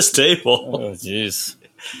at this table. Oh, jeez.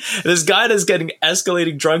 This guy is getting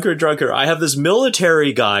escalating drunker and drunker. I have this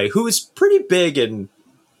military guy who is pretty big, and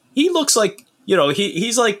he looks like, you know,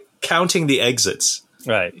 he's like counting the exits.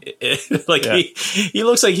 Right. Like he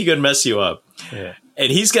looks like he could mess you up. Yeah.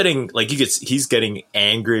 And he's getting he's getting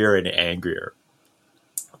angrier and angrier.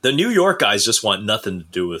 The New York guys just want nothing to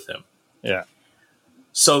do with him. Yeah.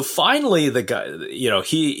 So finally, the guy, you know,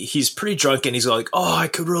 he's pretty drunk, and he's like, oh, I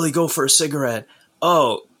could really go for a cigarette.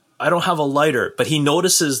 Oh, I don't have a lighter. But he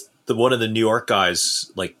notices one of the New York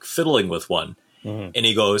guys like fiddling with one. And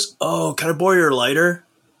he goes, oh, can I borrow your lighter?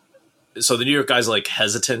 So the New York guy's like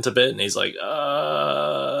hesitant a bit, and he's like,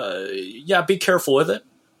 yeah, be careful with it.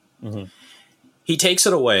 He takes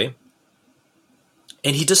it away,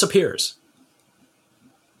 and he disappears.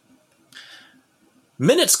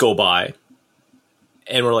 Minutes go by,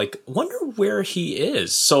 and we're like, wonder where he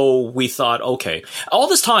is. So we thought, okay, all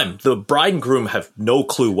this time, the bride and groom have no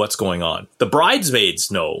clue what's going on. The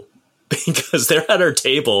bridesmaids know, because they're at our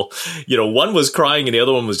table. You know, one was crying, and the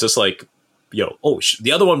other one was just like, you know,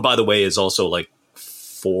 the other one, by the way, is also like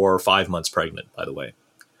 4 or 5 months pregnant, by the way.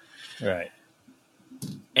 Right.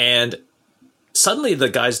 And suddenly the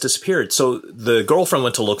guy's disappeared. So the girlfriend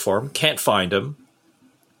went to look for him, can't find him.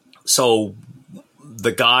 So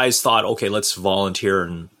the guys thought, okay, let's volunteer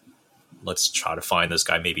and let's try to find this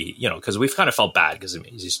guy. Maybe, because we've kind of felt bad because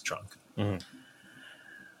he's drunk. Mm-hmm.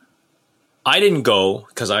 I didn't go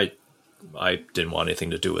because I didn't want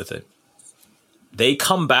anything to do with it. They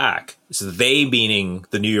come back. So they, meaning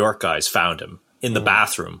the New York guys, found him in the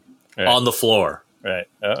bathroom on the floor. Right.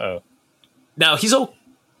 Uh-oh. Now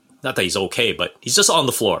not that he's okay, but he's just on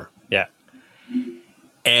the floor. Yeah.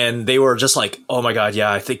 And they were just like, oh my God,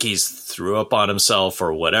 yeah, I think he's threw up on himself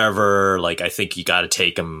or whatever. Like, I think you got to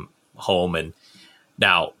take him home. And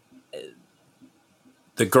now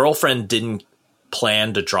the girlfriend didn't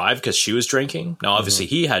plan to drive because she was drinking. Now, obviously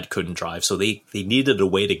he couldn't drive. So they needed a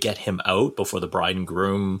way to get him out before the bride and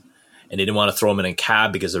groom. And they didn't want to throw him in a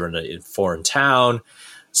cab because they're in a foreign town.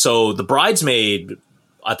 So the bridesmaid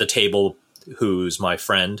at the table, who's my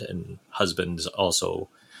friend and husband's also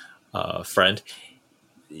a friend,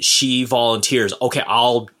 she volunteers. Okay,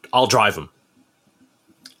 I'll drive him.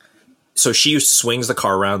 So she swings the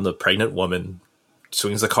car around. The pregnant woman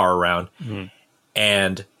swings the car around,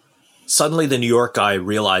 and suddenly the New York guy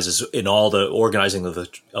realizes in all the organizing of the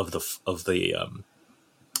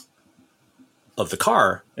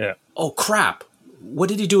car, oh crap! What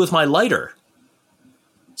did he do with my lighter?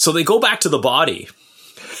 So they go back to the body.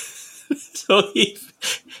 So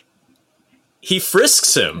he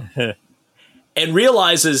frisks him and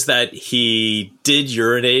realizes that he did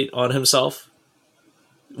urinate on himself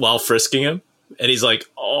while frisking him. And he's like,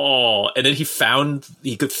 oh, and then he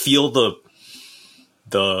could feel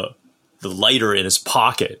the lighter in his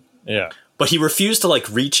pocket. Yeah. But he refused to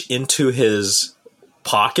reach into his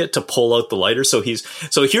pocket to pull out the lighter. So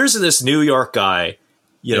here's this New York guy,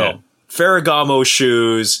 Ferragamo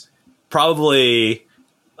shoes, probably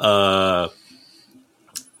Vuitton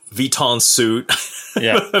suit.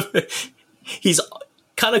 Yeah. He's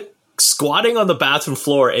kind of squatting on the bathroom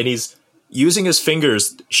floor and he's using his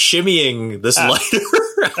fingers, shimmying this lighter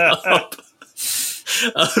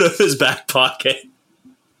out of his back pocket.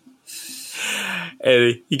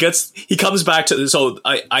 And he comes back to, so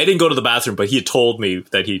I didn't go to the bathroom, but he had told me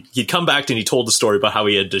that he'd come back and he told the story about how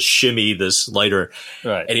he had to shimmy this lighter.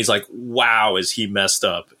 Right. And he's like, wow, is he messed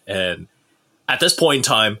up? And at this point in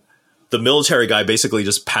time, the military guy basically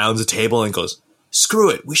just pounds the table and goes, screw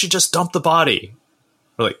it, we should just dump the body.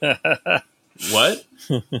 We're like, what?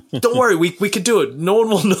 Don't worry, we could do it. No one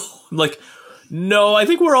will know. I'm like, no, I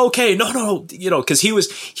think we're okay. No, because he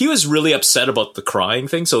was really upset about the crying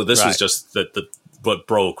thing. So this was just what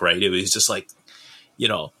broke, right? It was just like,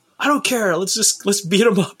 I don't care. Let's beat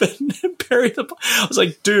him up and bury the body. I was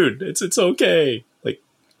like, dude, it's okay. Like,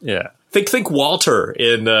 yeah, think Walter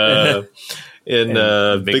in Big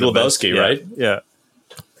Lebowski, right? Yeah.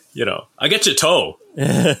 I get your toe.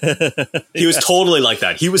 He was totally like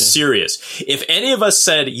that. He was serious. If any of us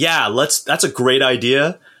said, yeah, that's a great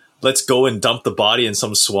idea. Let's go and dump the body in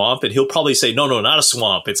some swamp. And he'll probably say, no, not a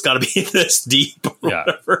swamp. It's got to be this deep or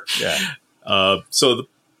whatever. Yeah.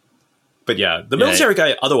 But yeah, the military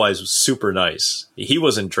guy otherwise was super nice. He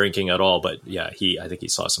wasn't drinking at all, but yeah, I think he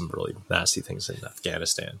saw some really nasty things in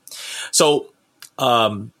Afghanistan. So,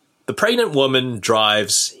 the pregnant woman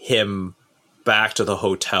drives him back to the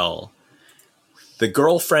hotel. The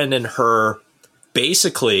girlfriend and her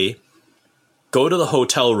basically go to the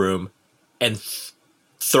hotel room and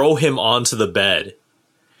throw him onto the bed.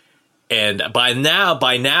 And by now,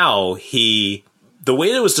 the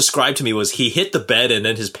way it was described to me was he hit the bed and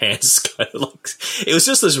then his pants kind of it was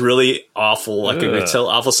just this really awful,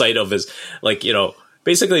 awful sight of his,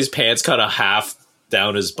 basically his pants kind of half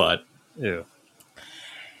down his butt. Yeah.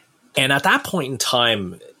 And at that point in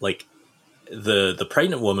time, the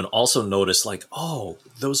pregnant woman also noticed, oh,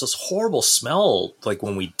 there was this horrible smell,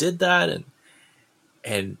 when we did that,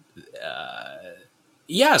 and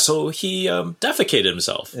so he defecated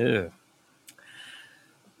himself. Yeah.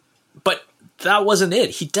 But that wasn't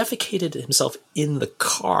it. He defecated himself in the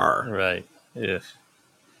car. Right. Yeah.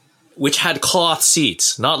 Which had cloth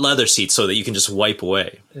seats, not leather seats, so that you can just wipe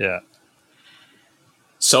away. Yeah.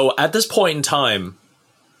 So at this point in time,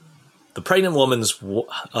 the pregnant woman's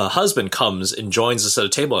husband comes and joins us at a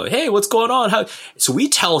table. Hey, what's going on? So we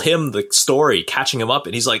tell him the story, catching him up,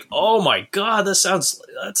 and he's like, "Oh my God, that's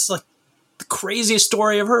like the craziest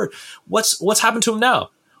story I've heard. What's happened to him now?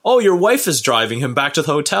 Oh, your wife is driving him back to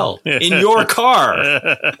the hotel in your car."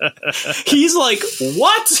 He's like,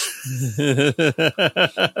 "What?"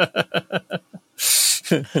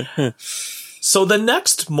 So the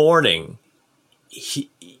next morning,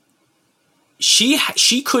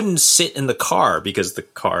 she couldn't sit in the car because the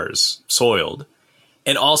car's soiled,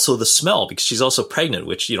 and also the smell because she's also pregnant,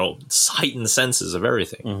 which heightens senses of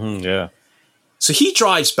everything. Mm-hmm, yeah. So he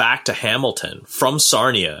drives back to Hamilton from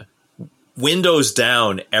Sarnia, windows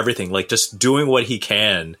down, everything, like just doing what he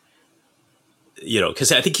can,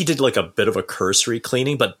 because I think he did like a bit of a cursory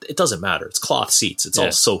cleaning, but it doesn't matter. It's cloth seats. It's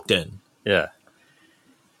all soaked in. Yeah.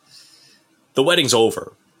 The wedding's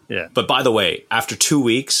over. Yeah. But by the way, after 2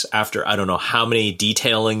 weeks, after I don't know how many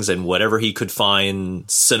detailings and whatever he could find,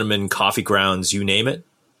 cinnamon, coffee grounds, you name it,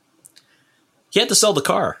 he had to sell the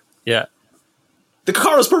car. Yeah. The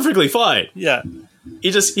car was perfectly fine. Yeah.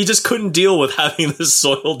 He just couldn't deal with having this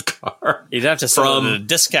soiled car. You'd have to sell it at a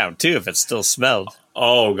discount too if it still smelled.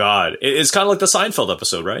 Oh God. It's kind of like the Seinfeld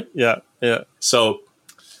episode, right? Yeah. Yeah. So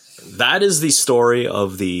that is the story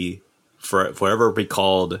of forever be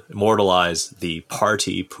called, immortalized, the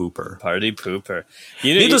party pooper. Party pooper.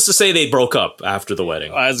 Needless to say, they broke up after the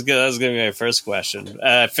wedding. That was going to be my first question.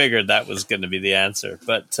 I figured that was going to be the answer.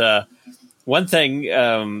 But one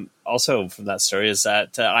thing also from that story is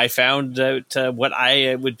that I found out what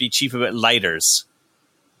I would be cheap about lighters.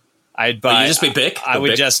 I'd buy. You just be Bic? I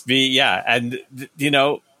would just be, and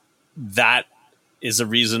that is a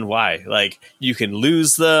reason why. Like you can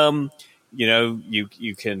lose them.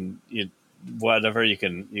 You can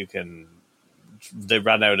they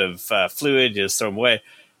run out of fluid, you just throw them away.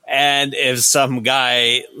 And if some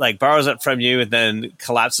guy like borrows it from you and then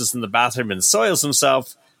collapses in the bathroom and soils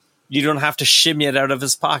himself, you don't have to shimmy it out of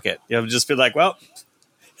his pocket. You'll just be like, well,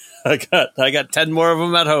 I got 10 more of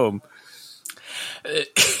them at home.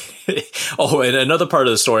 Oh, and another part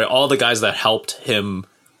of the story, all the guys that helped him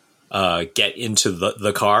get into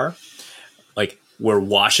the car, like, were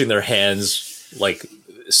washing their hands like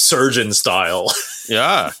surgeon style.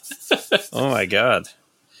 Yeah. Oh my God.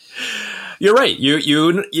 You're right.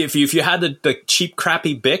 If you had the cheap,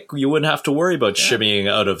 crappy Bic, you wouldn't have to worry about shimmying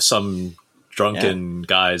out of some drunken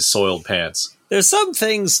guy's soiled pants. There's some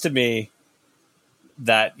things to me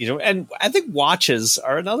that, and I think watches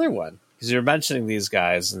are another one, because you're mentioning these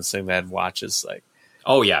guys and saying they had watches like.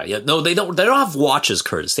 Oh yeah. No, they don't have watches,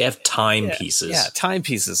 Curtis. They have timepieces. Yeah,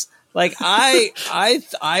 timepieces. Like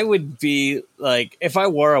I would be like, if I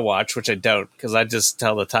wore a watch, which I don't, because I just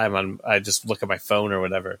tell the time I just look at my phone or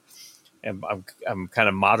whatever, and I'm kind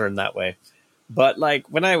of modern that way. But like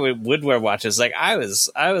when I would wear watches, like I was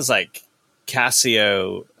like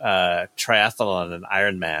Casio, triathlon, and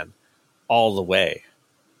Ironman all the way.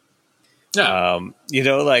 Yeah.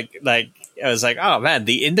 Like I was like, oh man,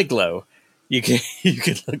 the Indiglo. You can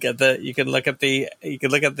look at the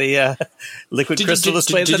liquid crystal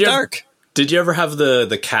display in the dark. Did you ever have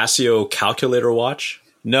the Casio calculator watch?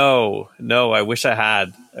 No. I wish I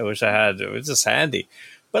had. It was just handy.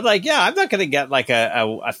 But like, yeah, I'm not going to get like a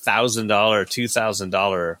 $1,000,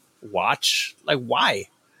 $2,000 watch. Like, why?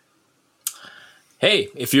 Hey,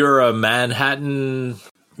 if you're a Manhattan,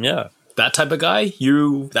 that type of guy,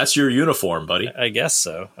 that's your uniform, buddy. I guess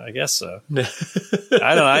so. I don't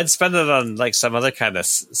know. I'd spend it on like some other kind of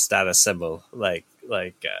status symbol, like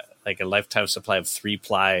a lifetime supply of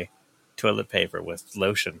 3-ply toilet paper with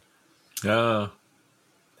lotion. Hey.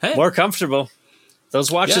 More comfortable.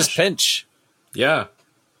 Those watches pinch. Yeah.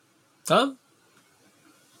 Huh?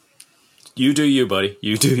 You do you, buddy.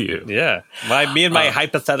 You do you. Yeah. Me and my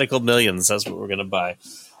hypothetical millions. That's what we're going to buy.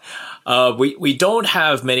 We don't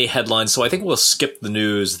have many headlines, so I think we'll skip the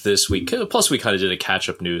news this week. Plus, we kind of did a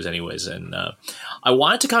catch-up news anyways. And I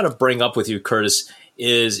wanted to kind of bring up with you, Curtis,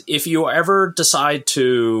 is if you ever decide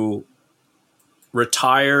to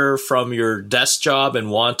retire from your desk job and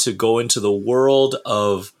want to go into the world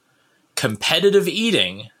of competitive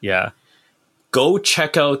eating, go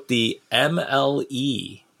check out the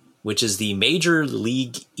MLE, which is the Major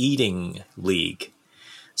League Eating League.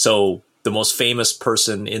 So the most famous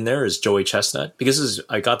person in there is Joey Chestnut, because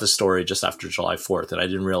I got the story just after July 4th, and I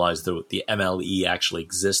didn't realize the MLE actually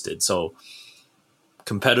existed. So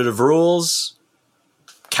competitive rules,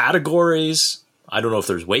 categories, I don't know if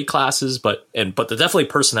there's weight classes, but they're definitely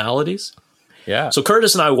personalities. Yeah. So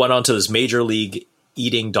Curtis and I went onto this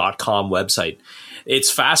majorleagueeating.com website.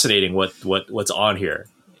 It's fascinating what's on here.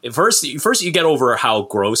 First you get over how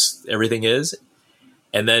gross everything is,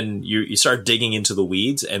 and then you start digging into the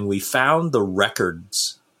weeds, and we found the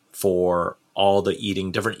records for all the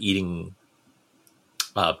different eating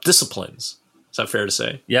disciplines. Is that fair to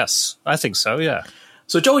say? Yes, I think so, yeah.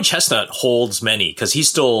 So Joey Chestnut holds many, because he's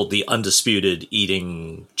still the undisputed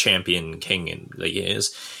eating champion king. And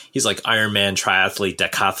he's like Ironman triathlete,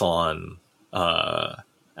 decathlon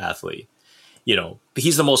athlete.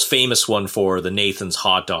 He's the most famous one for the Nathan's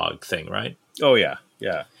hot dog thing, right? Oh, yeah,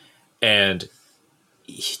 yeah. And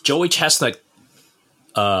Joey Chestnut,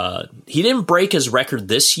 he didn't break his record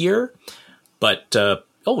this year, but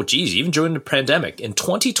Oh, geez, even during the pandemic. In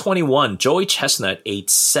 2021, Joey Chestnut ate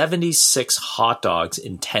 76 hot dogs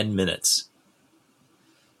in 10 minutes.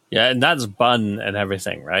 Yeah, and that's bun and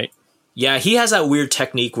everything, right? Yeah, he has that weird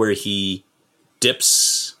technique where he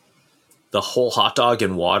dips the whole hot dog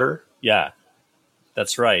in water. Yeah,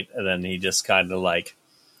 that's right. And then he just kind of like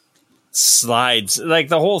slides. Like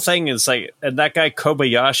the whole thing is like, and that guy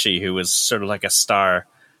Kobayashi, who was sort of like a star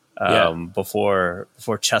before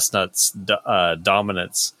Chestnut's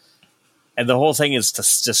dominance. And the whole thing is to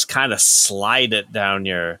just kind of slide it down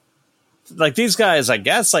your, like these guys, I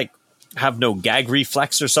guess, like have no gag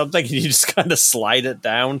reflex or something. And you just kind of slide it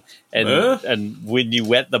down. And when you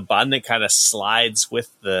wet the bun, it kind of slides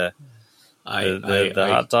with the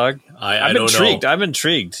hot dog. I'm intrigued. I'm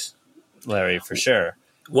intrigued, Larry, for sure.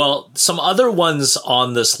 Well, some other ones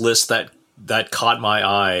on this list that caught my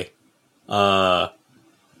eye.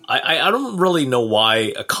 I don't really know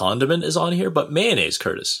why a condiment is on here, but mayonnaise,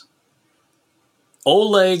 Curtis.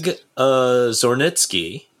 Oleg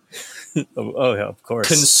Zornitsky yeah, of course.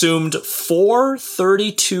 consumed 4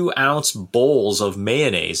 32-ounce bowls of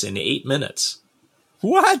mayonnaise in 8 minutes.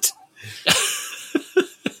 What?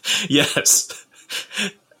 Yes.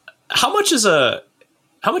 How much is a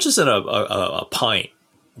pint?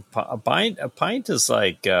 A pint is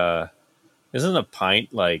like isn't a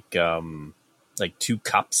pint like 2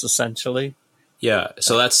 cups essentially? Yeah,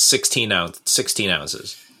 so that's 16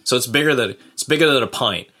 ounces. So it's bigger than a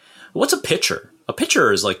pint. What's a pitcher? A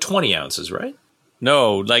pitcher is like 20 ounces, right?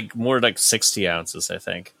 No, like more like 60 ounces, I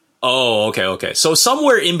think. Oh, okay. So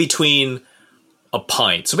somewhere in between a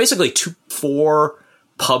pint. So basically 4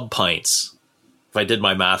 pub pints, if I did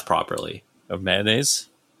my math properly. Of mayonnaise?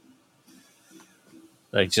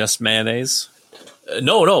 Like just mayonnaise?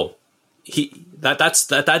 No. That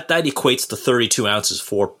equates to 32 ounces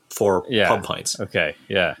for pub pints. Okay,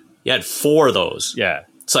 yeah. You had 4 of those. Yeah.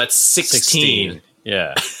 So that's 16.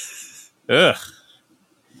 Yeah. Ugh.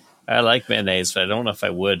 I like mayonnaise, but I don't know if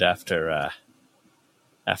I would after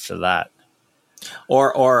that.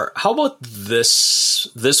 Or how about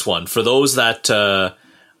this one for those that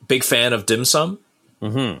big fan of dim sum?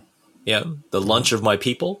 Mm-hmm. Yeah, the lunch of my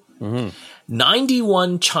people. Mm-hmm.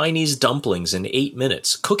 91 Chinese dumplings in 8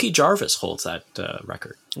 minutes. Cookie Jarvis holds that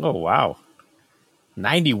record. Oh wow,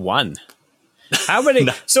 91. How many?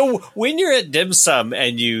 So when you're at dim sum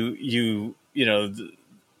and you know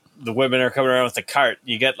the women are coming around with the cart,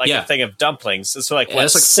 you get like a thing of dumplings. It's like what?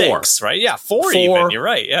 It's like 6, 4, right? Yeah, 4 even. You're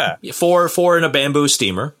right. Yeah, 4 in a bamboo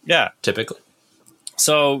steamer. Yeah, typically.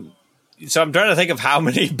 So I'm trying to think of how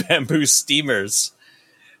many bamboo steamers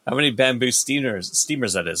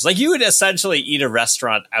that is. Like you would essentially eat a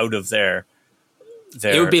restaurant out of their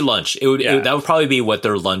it would be lunch. That would probably be what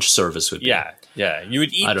their lunch service would be. Yeah. You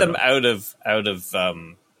would eat them out of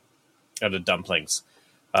dumplings.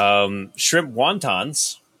 Shrimp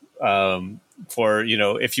wontons, for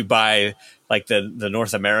if you buy like the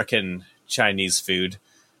North American Chinese food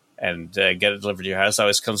and get it delivered to your house,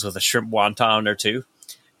 always comes with a shrimp wonton or 2.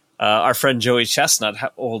 Our friend Joey Chestnut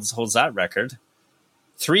holds that record.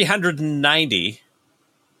 390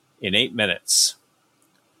 in 8 minutes.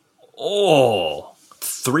 Oh,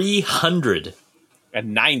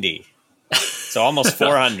 390. So almost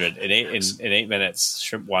 400 in 8 minutes.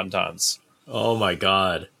 Shrimp wontons. Oh my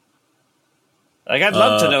God. Like I'd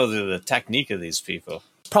love to know the technique of these people.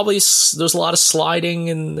 Probably there's a lot of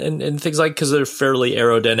sliding and things like, because they're fairly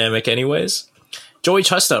aerodynamic anyways. Joey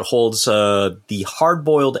Chestnut holds the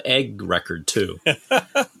hard-boiled egg record too.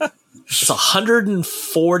 It's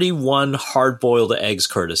 141 hard-boiled eggs,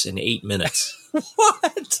 Curtis, in 8 minutes.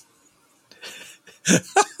 What?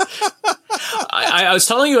 I was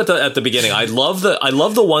telling you at the beginning. I love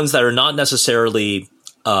the ones that are not necessarily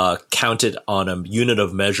counted on a unit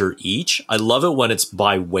of measure each. I love it when it's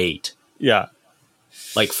by weight. Yeah.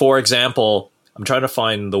 Like for example, I'm trying to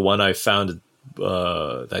find the one I found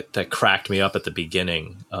that cracked me up at the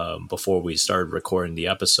beginning before we started recording the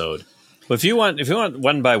episode. Well, if you want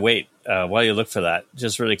one by weight, while you look for that,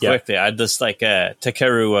 just really quickly, I'd just like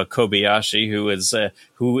Takeru Kobayashi, who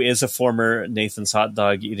is a former Nathan's hot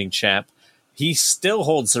dog eating champ. He still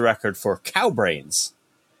holds the record for cow brains.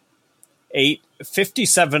 Ate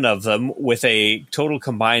 57 of them with a total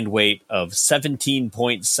combined weight of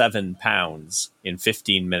 17.7 pounds in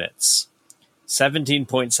 15 minutes.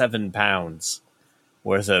 17.7 pounds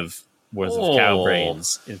worth of cow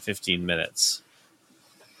brains in 15 minutes.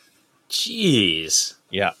 Jeez.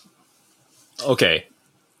 Yeah. Okay.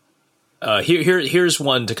 Here's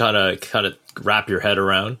one to kind of wrap your head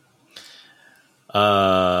around.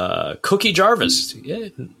 Cookie Jarvis. Yeah.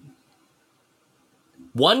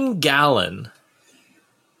 1 gallon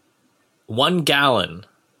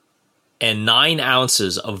and 9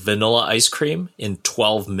 ounces of vanilla ice cream in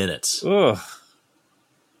 12 minutes. Ugh.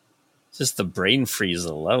 Just the brain freeze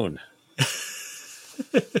alone.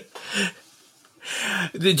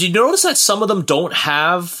 Did you notice that some of them don't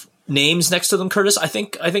have names next to them, Curtis? I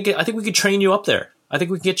think we could train you up there. I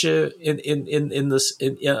think we can get you in this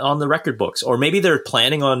on the record books, or maybe they're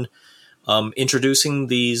planning on introducing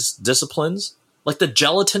these disciplines, like the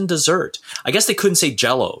gelatin dessert. I guess they couldn't say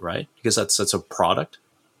Jello, right? Because that's a product.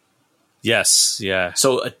 Yes, yeah.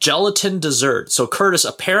 So a gelatin dessert. So Curtis,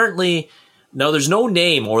 apparently, no, there's no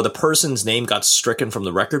name, or the person's name got stricken from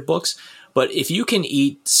the record books. But if you can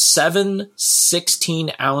eat 7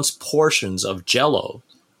 16-ounce portions of Jello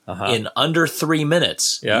in under 3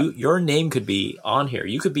 minutes, your name could be on here.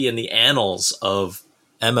 You could be in the annals of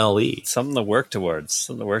MLE. Something to work towards.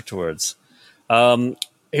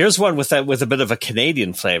 Here's one with a bit of a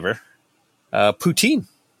Canadian flavor. Poutine.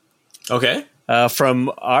 Okay. From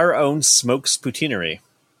our own Smokes Poutinery.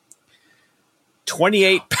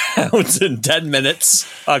 28 pounds in 10 minutes.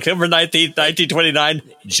 October 19th, 1929.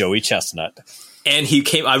 Joey Chestnut. And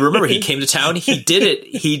I remember he came to town. He did it.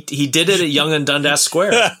 He did it at Yonge and Dundas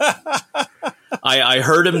Square. I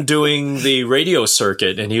heard him doing the radio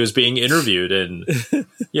circuit, and he was being interviewed, and,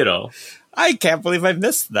 I can't believe I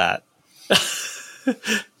missed that.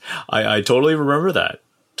 I totally remember that.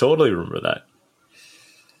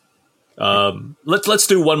 Let's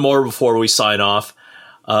do one more before we sign off.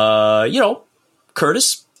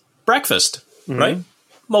 Curtis, breakfast, right?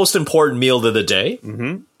 Most important meal of the day.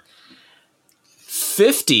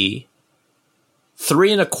 50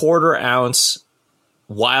 3¼ ounce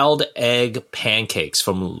wild egg pancakes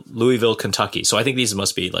from Louisville, Kentucky. So I think these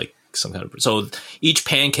must be like some kind of. So each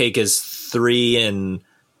pancake is 3¼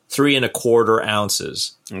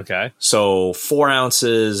 ounces. Okay. So 4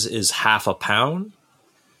 ounces is half a pound.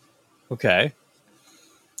 Okay.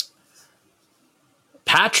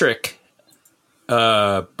 Patrick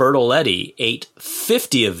Bertoletti ate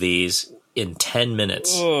 50 of these in 10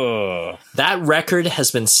 minutes. Ugh. That record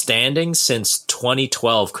has been standing since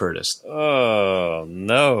 2012, Curtis. Oh,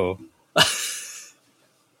 no.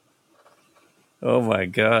 Oh, my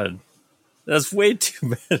God. That's way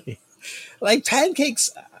too many. Like pancakes,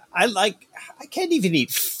 I can't even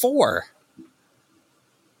eat 4.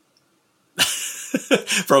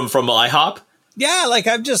 From IHOP? Yeah,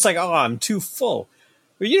 I'm just I'm too full.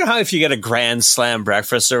 But you know how if you get a Grand Slam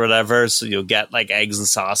breakfast or whatever, so you'll get eggs and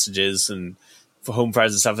sausages and home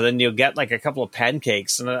fries and stuff, and then you'll get a couple of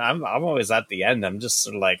pancakes, and I'm always at the end. I'm just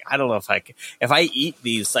sort of I don't know if I eat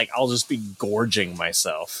these, I'll just be gorging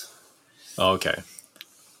myself. Okay.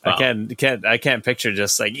 Wow. I can't picture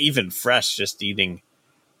just even fresh, just eating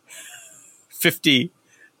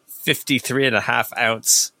 53.5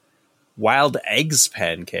 ounce wild eggs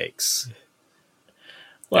pancakes.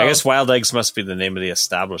 Well, I guess Wild Eggs must be the name of the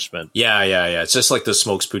establishment. Yeah. It's just like the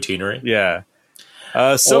Smokes Poutinery. Yeah.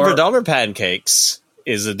 Silver Dollar Pancakes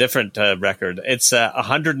is a different record. It's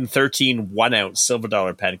 113 1-ounce Silver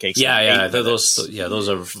Dollar Pancakes. Yeah. Those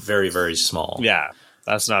are very, very small. Yeah,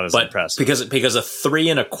 that's not as impressive. Because a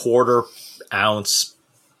 3¼ ounce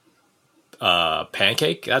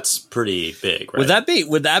pancake, that's pretty big, right?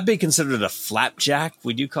 Would that be considered a flapjack?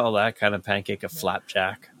 Would you call that kind of pancake a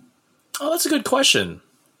flapjack? Oh, that's a good question.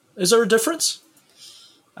 Is there a difference?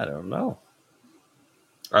 I don't know.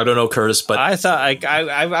 I don't know, Curtis, but I thought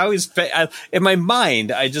I always in my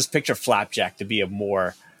mind I just picture flapjack to be a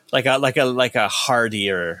more like a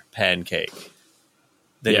heartier pancake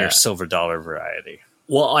than your Silver Dollar variety.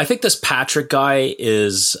 Well, I think this Patrick guy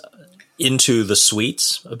is into the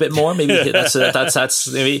sweets a bit more. Maybe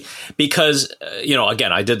that's maybe because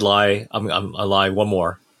again, I did lie. I lie one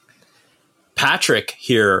more. Patrick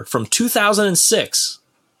here from 2006.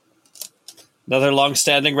 Another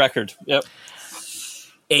long-standing record. Yep.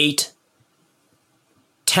 Ate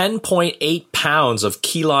 10.8 pounds of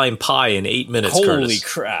key lime pie in 8 minutes. Holy Curtis.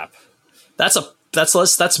 Crap!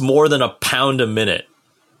 That's more than a pound a minute.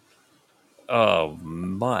 Oh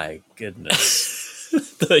my goodness!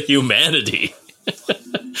 The humanity.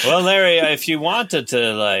 Well, Larry, if you wanted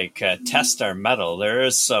to test our mettle, there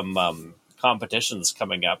is some competitions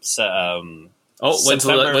coming up. When's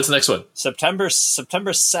the next one? September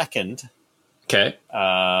 2nd. Okay.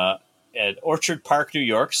 At Orchard Park, New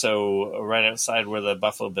York, so right outside where the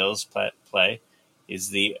Buffalo Bills play, is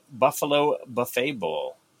the Buffalo Buffet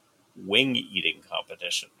Bowl wing eating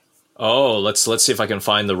competition. Oh, let's see if I can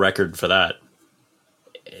find the record for that.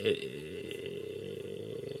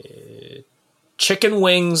 Chicken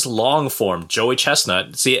wings long form, Joey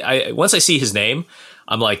Chestnut. See, once I see his name,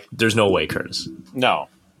 I'm like, there's no way, Curtis. No.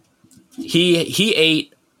 He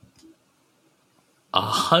ate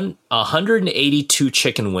 182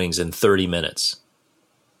 chicken wings in 30 minutes.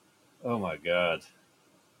 Oh my God.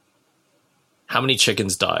 How many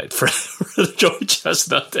chickens died for the Joey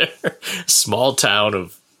Chestnut there? Small town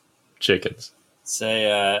of chickens.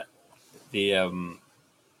 Say the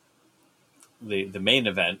main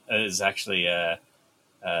event is actually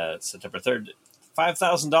September 3rd.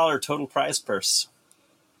 $5,000 total prize purse.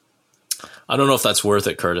 I don't know if that's worth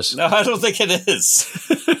it, Curtis. No, I don't think it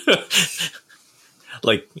is.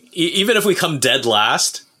 Like, even if we come dead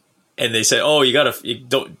last, and they say, "Oh, you don't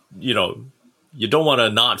want to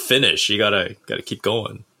not finish. You gotta keep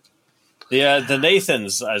going." Yeah, the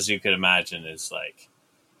Nathan's, as you can imagine, is like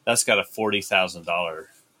that's got a $40,000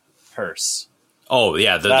 purse. Oh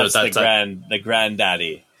yeah, that's the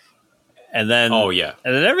granddaddy. And then and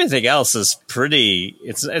then everything else is pretty.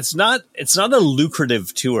 It's not a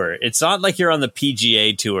lucrative tour. It's not like you're on the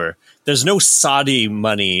PGA tour. There's no Saudi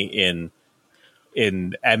money in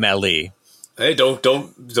MLE. Hey, don't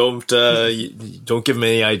give me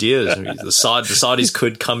any ideas. The Saudis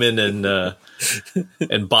could come in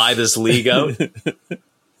and buy this league out. I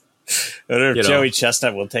wonder if Joey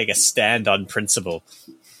Chestnut will take a stand on principle.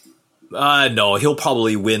 No, he'll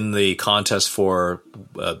probably win the contest for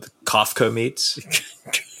the Kafka meets.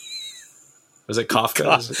 Was it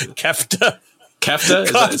Kafka? Kefta.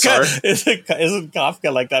 Kefta? Isn't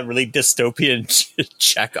Kafka like that really dystopian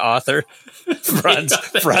Czech author? Franz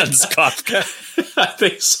Kafka. I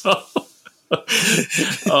think so.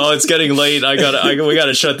 Oh, it's getting late. We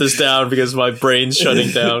gotta shut this down because my brain's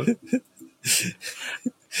shutting down.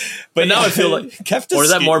 But now I feel like, Kefta, or is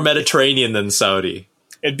that more Mediterranean than Saudi?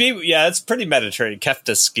 It'd be, it's pretty Mediterranean.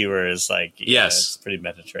 Kefta skewer is like, yes, it's pretty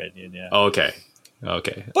Mediterranean. Yeah. Okay.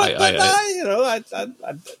 But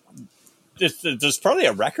there's probably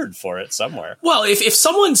a record for it somewhere. Well, if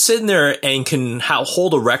someone's sitting there and can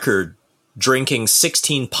hold a record drinking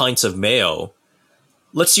 16 pints of mayo,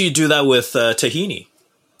 let's see you do that with tahini.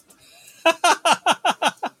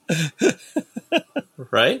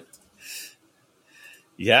 Right?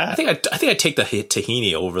 Yeah. I think I'd take the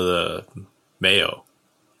tahini over the mayo.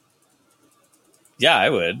 Yeah,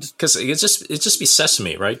 I would. Because it'd just be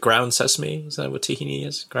sesame, right? Ground sesame. Is that what tahini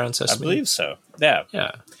is? Ground sesame? I believe so. Yeah.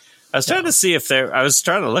 Yeah. I was trying to see if I was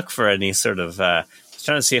trying to look for any sort of, trying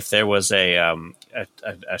to see if there was a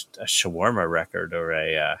shawarma record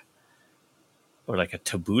or like a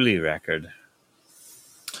tabbouleh record.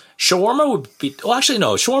 Shawarma would be, well, actually,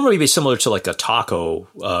 no. Shawarma would be similar to like a taco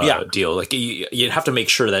deal. Like you'd have to make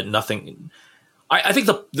sure that nothing. I think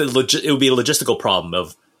it would be a logistical problem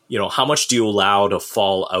of, how much do you allow to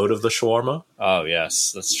fall out of the shawarma? Oh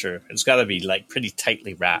yes, that's true. It's got to be like pretty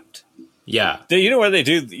tightly wrapped. Yeah. You know where they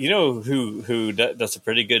do? You know who does a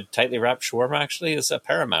pretty good tightly wrapped shawarma? Actually, is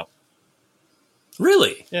Paramount.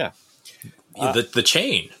 Really? Yeah. The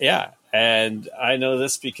chain. Yeah, and I know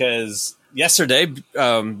this because yesterday,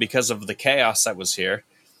 because of the chaos that was here,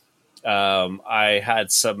 I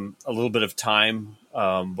had a little bit of time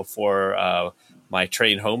before my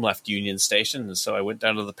train home left Union Station, and so I went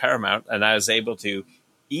down to the Paramount, and I was able to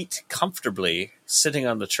eat comfortably sitting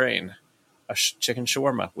on the train a chicken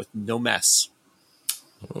shawarma with no mess.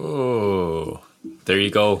 Oh, there you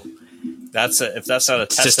go. If that's not a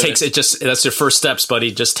test, that's your first steps,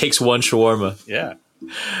 buddy. Just takes one shawarma. Yeah.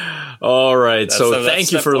 All right. So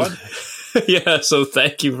thank you for. One. Yeah, so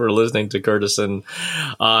thank you for listening to Curtis and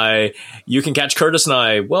I. You can catch Curtis and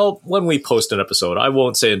I, when we post an episode. I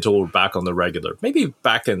won't say until we're back on the regular. Maybe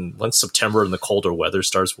back once September and the colder weather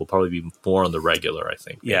starts, we'll probably be more on the regular, I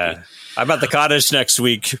think. Maybe. Yeah. I'm at the cottage next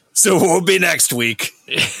week, so we'll be next week.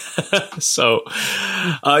 So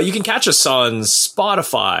you can catch us on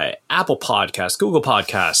Spotify, Apple Podcasts, Google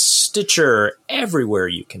Podcasts, Stitcher, everywhere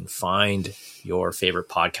you can find your favorite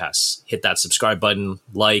podcasts. Hit that subscribe button,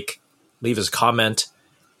 leave us a comment,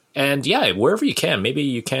 and wherever you can. Maybe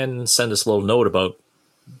you can send us a little note about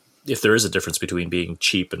if there is a difference between being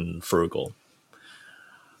cheap and frugal.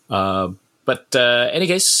 But any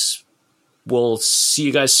case, we'll see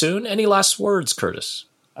you guys soon. Any last words, Curtis?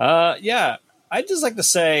 Yeah, I'd just like to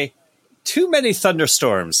say, too many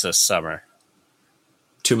thunderstorms this summer.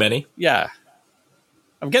 Too many? Yeah.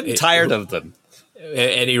 I'm getting tired of them.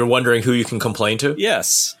 And you're wondering who you can complain to?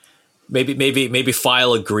 Yes. Maybe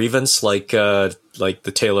file a grievance like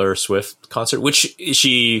the Taylor Swift concert, which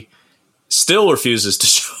she still refuses to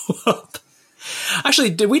show up. Actually,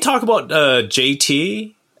 did we talk about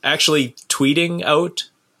JT actually tweeting out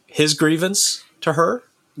his grievance to her?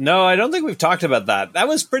 No, I don't think we've talked about that. That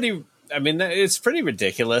was pretty. I mean, it's pretty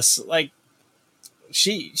ridiculous. Like,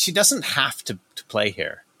 she doesn't have to play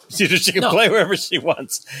here. She can play wherever she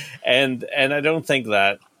wants, and I don't think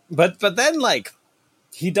that. But then, like,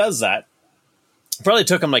 he does that. Probably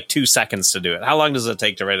took him like 2 seconds to do it. How long does it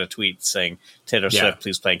take to write a tweet saying Taylor Swift,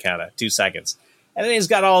 please play in Canada? 2 seconds. And then he's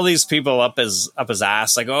got all these people up his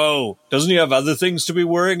ass, like, oh, doesn't he have other things to be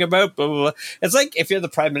worrying about? Blah, blah, blah. It's like if you're the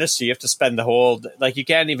prime minister, you have to spend the whole, like, you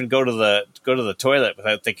can't even go to the toilet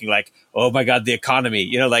without thinking like, oh my God, the economy,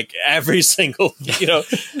 you know, like every single, you know,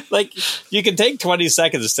 like you can take 20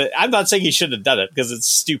 seconds to, I'm not saying he shouldn't have done it because it's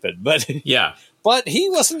stupid, but Yeah. But he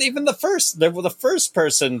wasn't even the first. The first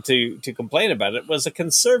person to complain about it was a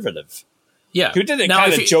conservative. Yeah. Who did it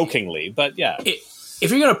kind of jokingly, but yeah. If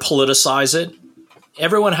you're going to politicize it,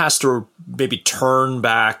 everyone has to maybe turn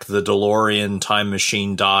back the DeLorean time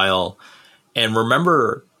machine dial and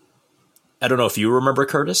remember, I don't know if you remember,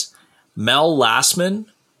 Curtis, Mel Lastman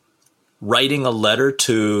writing a letter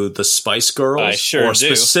to the Spice Girls, I sure or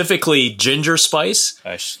do. specifically Ginger Spice,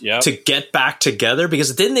 to get back together,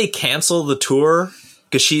 because didn't they cancel the tour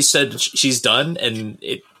because she said she's done, and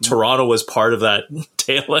Toronto was part of that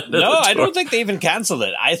tail end of the tour? I don't think they even canceled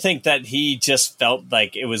it. I think that he just felt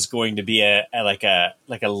like it was going to be a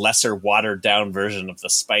lesser watered down version of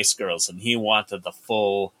the Spice Girls, and he wanted the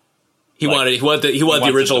full. He wanted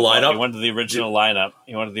the original lineup. He wanted the original lineup.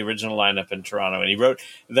 He wanted the original lineup in Toronto. And he wrote,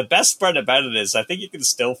 the best part about it is, I think you can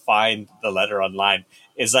still find the letter online,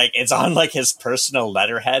 is like, it's on like his personal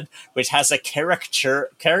letterhead, which has a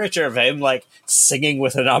caricature of him like singing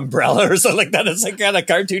with an umbrella or something like that. It's like kind of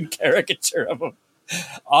cartoon caricature of him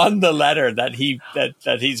on the letter that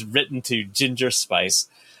he's written to Ginger Spice.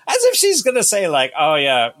 As if she's going to say like, oh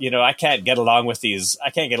yeah, you know, I can't get along with these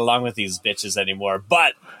bitches anymore.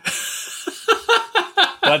 But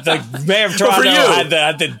the mayor of Toronto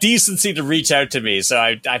had the decency to reach out to me. So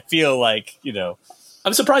I feel like, you know.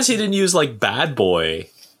 I'm surprised he didn't use like bad boy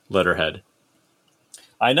letterhead.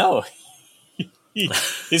 I know. He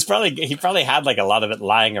probably had like a lot of it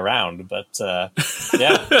lying around, but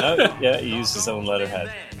he used his own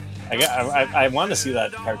letterhead. I want to see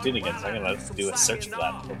that cartoon again, so I'm going to do a search for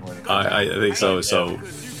that. I think so. So,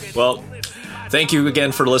 well, thank you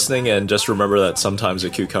again for listening, and just remember that sometimes a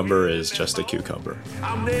cucumber is just a cucumber.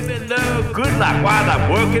 I'm living the good life while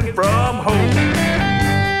I'm working from home.